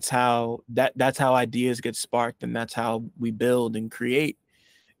 like that's how ideas get sparked, and that's how we build and create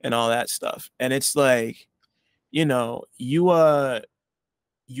and all that stuff. And it's like, you know, you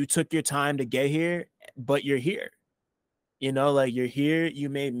took your time to get here, but you're here. You know, like, you're here, you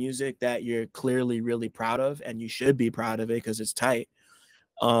made music that you're clearly really proud of, and you should be proud of it because it's tight.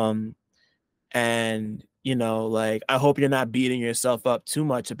 Um, and you know, like, I hope you're not beating yourself up too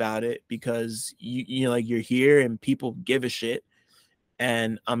much about it, because you know, like, you're here and people give a shit.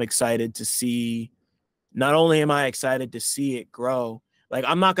 And I'm excited to see, not only am I excited to see it grow, like,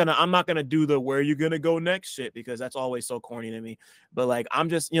 I'm not gonna do the where you gonna go next shit, because that's always so corny to me. But like, I'm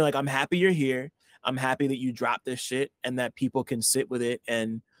just, you know, like, I'm happy you're here. I'm happy that you dropped this shit and that people can sit with it.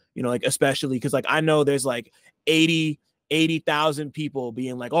 And you know, like, especially because, like, I know there's like 80,000 people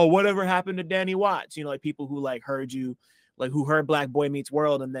being like, oh, whatever happened to Danny Watts? You know, like, people who like heard you, like, who heard Black Boy Meets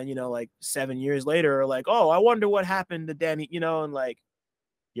World, and then, you know, like 7 years later are like, oh, I wonder what happened to Danny, you know. And like,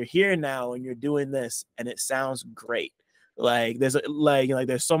 you're here now and you're doing this and it sounds great. Like, there's like, you know, like,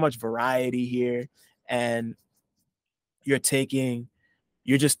 there's so much variety here, and you're taking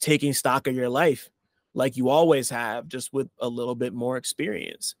you're just taking stock of your life like you always have, just with a little bit more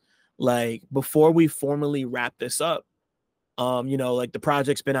experience. Like, before we formally wrap this up, you know, like, the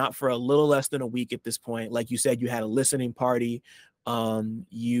project's been out for a little less than a week at this point. Like you said, you had a listening party.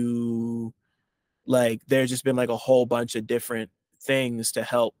 You Like, there's just been like a whole bunch of different things to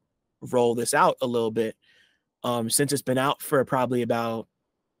help roll this out a little bit. Since it's been out for probably about,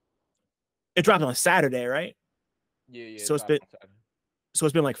 it dropped on Saturday, right? Yeah, So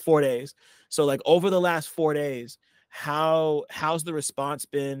it's been like 4 days. So like, over the last 4 days, how's the response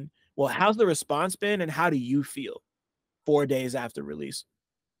been? Well, how's the response been, and how do you feel 4 days after release?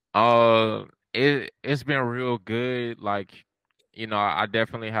 Uh, it's been real good. Like, you know, I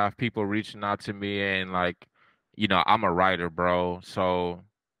definitely have people reaching out to me, and like, you know, I'm a writer, bro. So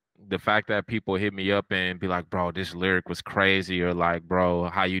the fact that people hit me up and be like, bro, this lyric was crazy, or like, bro,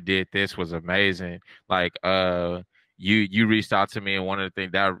 how you did this was amazing. Like, you reached out to me, and one of the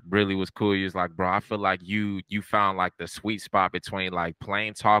things that really was cool is like, bro, I feel like you found like the sweet spot between like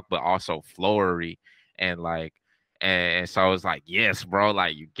plain talk but also flowery, and like, and so it's like, yes, bro,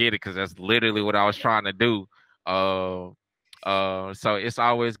 like, you get it, because that's literally what I was trying to do. Uh, so it's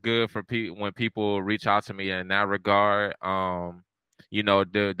always good for people when people reach out to me in that regard. You know,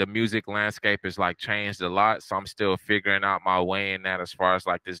 the music landscape is like changed a lot, so I'm still figuring out my way in that as far as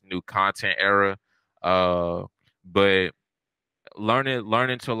like this new content era. But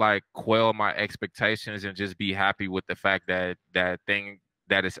learning to like quell my expectations and just be happy with the fact that that thing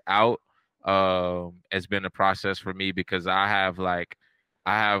that is out has been a process for me, because I have like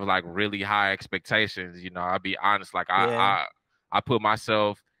really high expectations. You know, I'll be honest, like Yeah. I put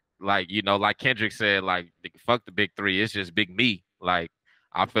myself, like, you know, like Kendrick said, like, fuck the big three, it's just big me. Like,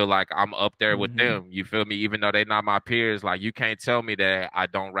 I feel like I'm up there with Mm-hmm. them, you feel me, even though they're not my peers. Like, you can't tell me that I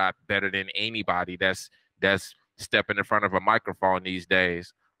don't rap better than anybody that's stepping in front of a microphone these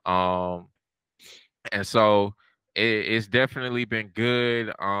days. And so it's definitely been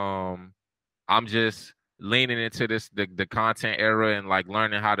good. I'm just leaning into the content era, and like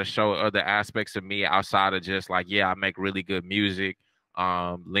learning how to show other aspects of me outside of just like, yeah, I make really good music.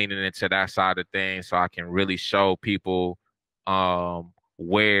 Leaning into that side of things so I can really show people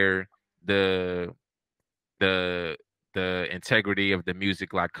where the the the integrity of the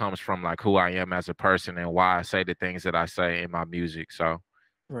music like comes from, like who I am as a person and why I say the things that I say in my music. So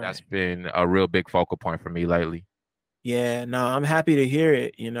that's Right. been a real big focal point for me lately. Yeah, no, I'm happy to hear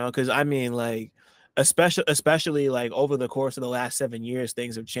it, you know, because I mean, like, especially like, over the course of the last 7 years,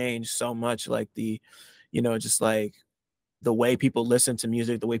 things have changed so much. Like, you know, just like, the way people listen to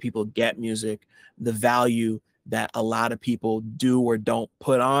music, the way people get music, the value that a lot of people do or don't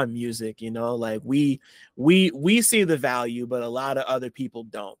put on music, you know, like, we see the value, but a lot of other people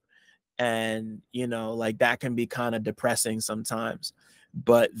don't. And you know, like, that can be kind of depressing sometimes.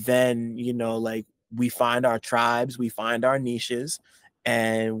 But then, you know, like, we find our tribes, we find our niches,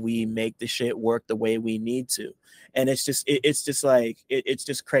 and we make the shit work the way we need to. And it's just like, it's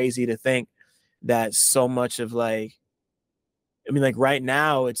just crazy to think that so much of like, I mean, like right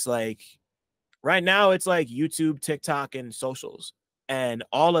now it's like YouTube, TikTok, and socials, and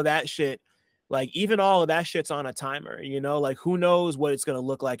all of that shit. Like even all of that shit's on a timer, you know. Like who knows what it's gonna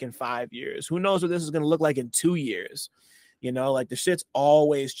look like in 5 years? Who knows what this is gonna look like in 2 years? You know, like the shit's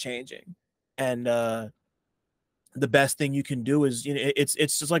always changing, and the best thing you can do is, you know, it's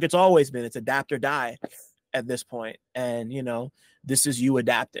just like it's always been. It's adapt or die at this point, and you know, this is you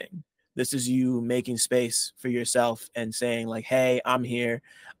adapting. This is you making space for yourself and saying like, hey, I'm here.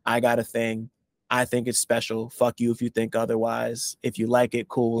 I got a thing. I think it's special. Fuck you if you think otherwise. If you like it,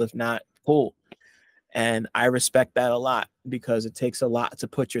 cool. If not, cool. And I respect that a lot because it takes a lot to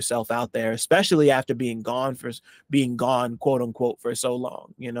put yourself out there, especially after being gone, quote unquote, for so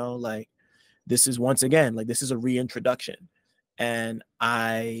long. You know, like this is once again, like this is a reintroduction. And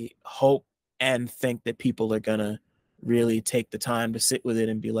I hope and think that people are gonna really take the time to sit with it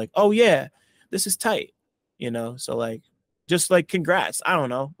and be like, oh yeah, this is tight, you know. So like, just like congrats. I don't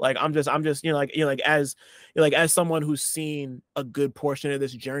know. Like I'm just, as someone who's seen a good portion of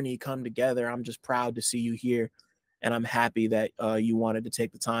this journey come together, I'm just proud to see you here, and I'm happy that you wanted to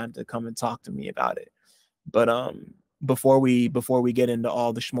take the time to come and talk to me about it. But before we get into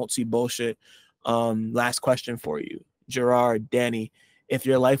all the schmaltzy bullshit, last question for you, Jerrard, Danny. If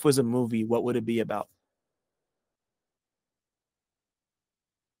your life was a movie, what would it be about?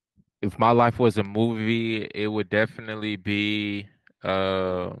 If my life was a movie, it would definitely be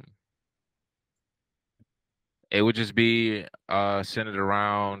um it would just be centered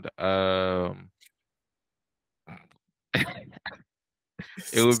around it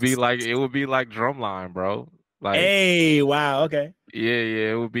would be like Drumline, bro. Like Hey, wow, okay.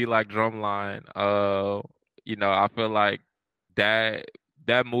 yeah, it would be like Drumline. You know, I feel like that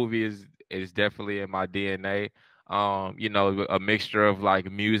that movie is definitely in my DNA. You know, a mixture of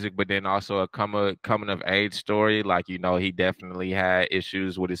like music, but then also a coming of age story. Like, you know, he definitely had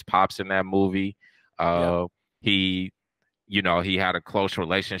issues with his pops in that movie. Yep, He you know, he had a close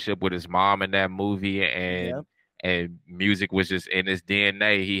relationship with his mom in that movie, yep, and music was just in his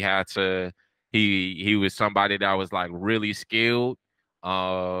DNA. He had to he was somebody that was like really skilled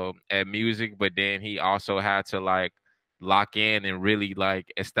at music, but then he also had to like lock in and really like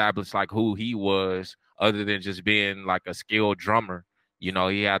establish like who he was other than just being like a skilled drummer. You know,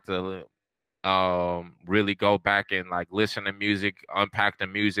 he had to really go back and like listen to music, unpack the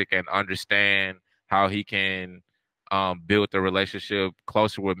music, and understand how he can build the relationship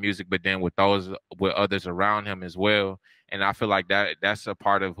closer with music, but then with others around him as well. And I feel like that's a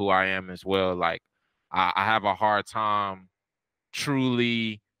part of who I am as well. Like I have a hard time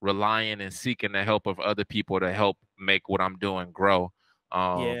truly relying and seeking the help of other people to help make what I'm doing grow.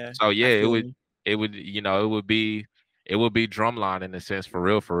 yeah. So yeah, I feel you. it would, you know, it would be drumline in a sense, for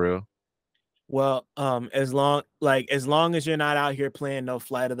real, for real. Well, as long as you're not out here playing no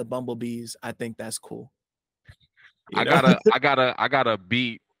Flight of the Bumblebees, I think that's cool. You know? I got a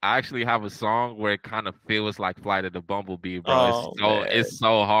beat. I actually have a song where it kind of feels like Flight of the Bumblebee, bro. Oh man. It's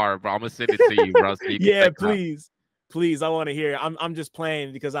so hard, bro. I'm gonna send it to you, bro, so you can Yeah, check it out. please, I want to hear it. I'm just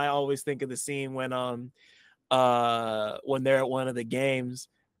playing because I always think of the scene when they're at one of the games,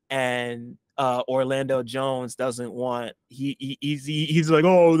 and Orlando Jones doesn't want he's like,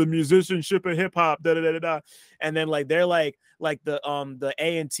 oh, the musicianship of hip hop, da da da da, and then like they're like the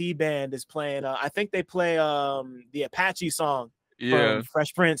A&T band is playing, I think they play the Apache song Yeah, from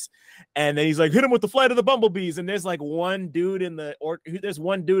Fresh Prince, and then he's like, hit him with the Flight of the Bumblebees, and there's like one dude in the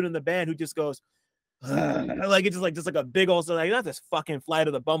band who just goes like it's just like a big old, so like that's this fucking Flight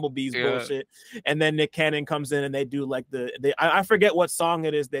of the Bumblebees yeah. bullshit. And then Nick Cannon comes in and they do like I forget what song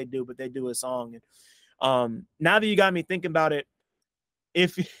it is they do, but they do a song. And now that you got me thinking about it,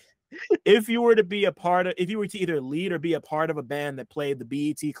 if if you were to either lead or be a part of a band that played the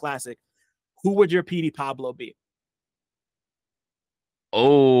BET Classic, who would your PD Pablo be?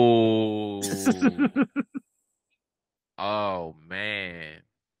 Oh, oh man.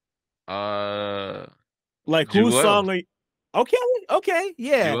 Uh, Like whose Jewel, song are you? Okay, okay,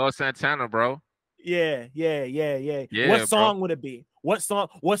 yeah. Jewel Santana, bro. Yeah. What Yeah, bro. song would it be? What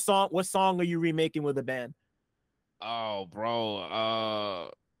song are you remaking with a band? Oh,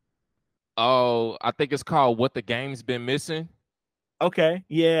 bro. Oh, I think it's called "What the Game's Been Missing." Okay,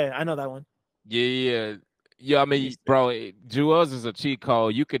 yeah, I know that one. Yeah. Yeah, I Let me mean, see. bro, Jewels is a cheat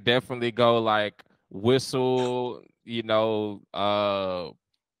code. You could definitely go like whistle, you know,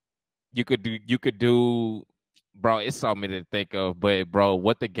 you could do, bro, it's something to think of, but bro,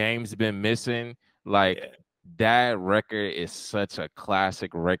 what the game's been missing, like Yeah, that record is such a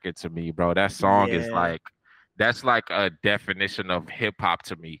classic record to me, bro. That song is yeah, like that's like a definition of hip hop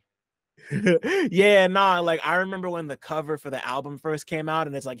to me. Yeah, nah, like I remember when the cover for the album first came out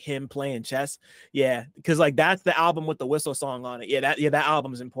and it's like him playing chess. Yeah, because like that's the album with the whistle song on it. That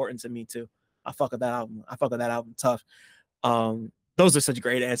album is important to me too. I fuck with that album. I fuck with that album tough. Those are such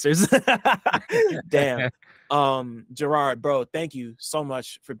great answers. Damn. Jerrard, bro, thank you so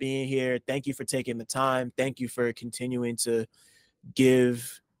much for being here. Thank you for taking the time. Thank you for continuing to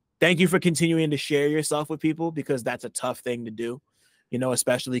share yourself with people, because that's a tough thing to do, you know,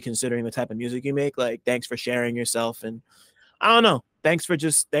 especially considering the type of music you make. Like, thanks for sharing yourself. And I don't know, thanks for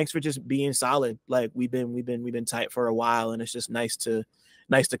just being solid. Like we've been tight for a while, and it's just nice to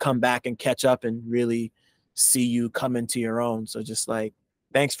come back and catch up and really see you come into your own. So just like,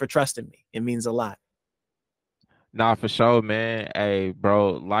 thanks for trusting me. It means a lot. Nah, for sure, man. Hey,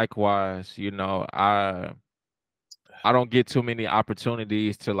 bro, likewise, you know, I don't get too many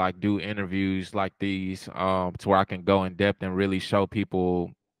opportunities to like do interviews like these, to where I can go in depth and really show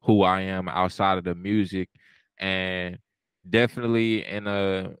people who I am outside of the music. And definitely in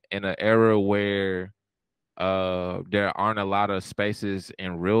a era where there aren't a lot of spaces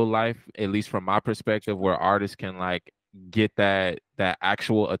in real life, at least from my perspective, where artists can like get that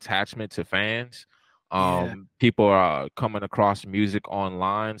actual attachment to fans. Yeah. People are coming across music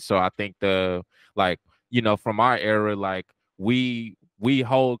online, so I think like, you know, from our era, like we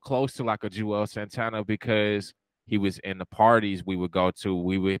hold close to like a Joel Santana because he was in the parties we would go to.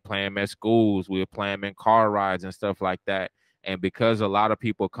 We would play him at schools, we would play him in car rides and stuff like that. And because a lot of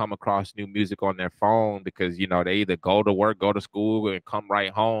people come across new music on their phone because, you know, they either go to work, go to school, and come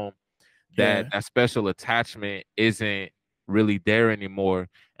right home, that special attachment isn't really there anymore.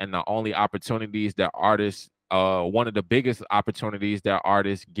 And the only opportunities that artists, one of the biggest opportunities that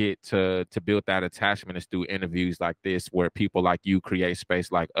artists get to build that attachment is through interviews like this, where people like you create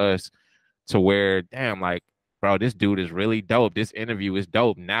space like us to where, damn, like, bro, this dude is really dope. This interview is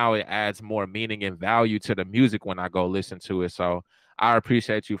dope. Now it adds more meaning and value to the music when I go listen to it. So I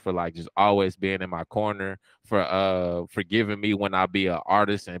appreciate you for like just always being in my corner, for giving me when I be an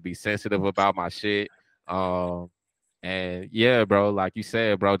artist and be sensitive about my shit. And yeah, bro, like you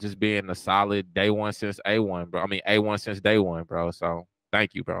said, bro, just being a solid day one since A1, bro. I mean, A1 since day one, bro. So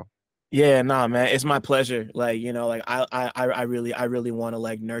thank you, bro. Yeah, nah, man, it's my pleasure. Like, you know, like I really want to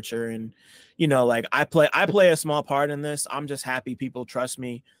like nurture and, you know, like I play a small part in this. I'm just happy people trust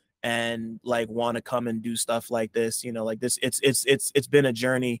me and like want to come and do stuff like this. You know, like this, it's been a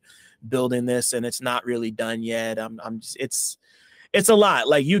journey building this, and it's not really done yet. I'm just, it's a lot.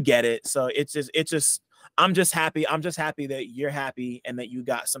 Like, you get it. So I'm just happy that you're happy and that you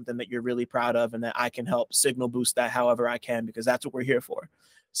got something that you're really proud of, and that I can help signal boost that however I can, because that's what we're here for.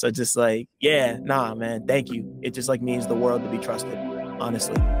 So just like, yeah, nah, man, thank you. It just like means the world to be trusted,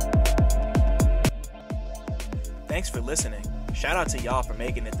 honestly. Thanks for listening. Shout out to y'all for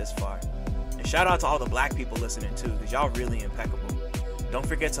making it this far. And shout out to all the Black people listening too, because y'all really impeccable. Don't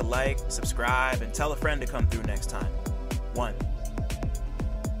forget to like, subscribe, and tell a friend to come through next time. 1.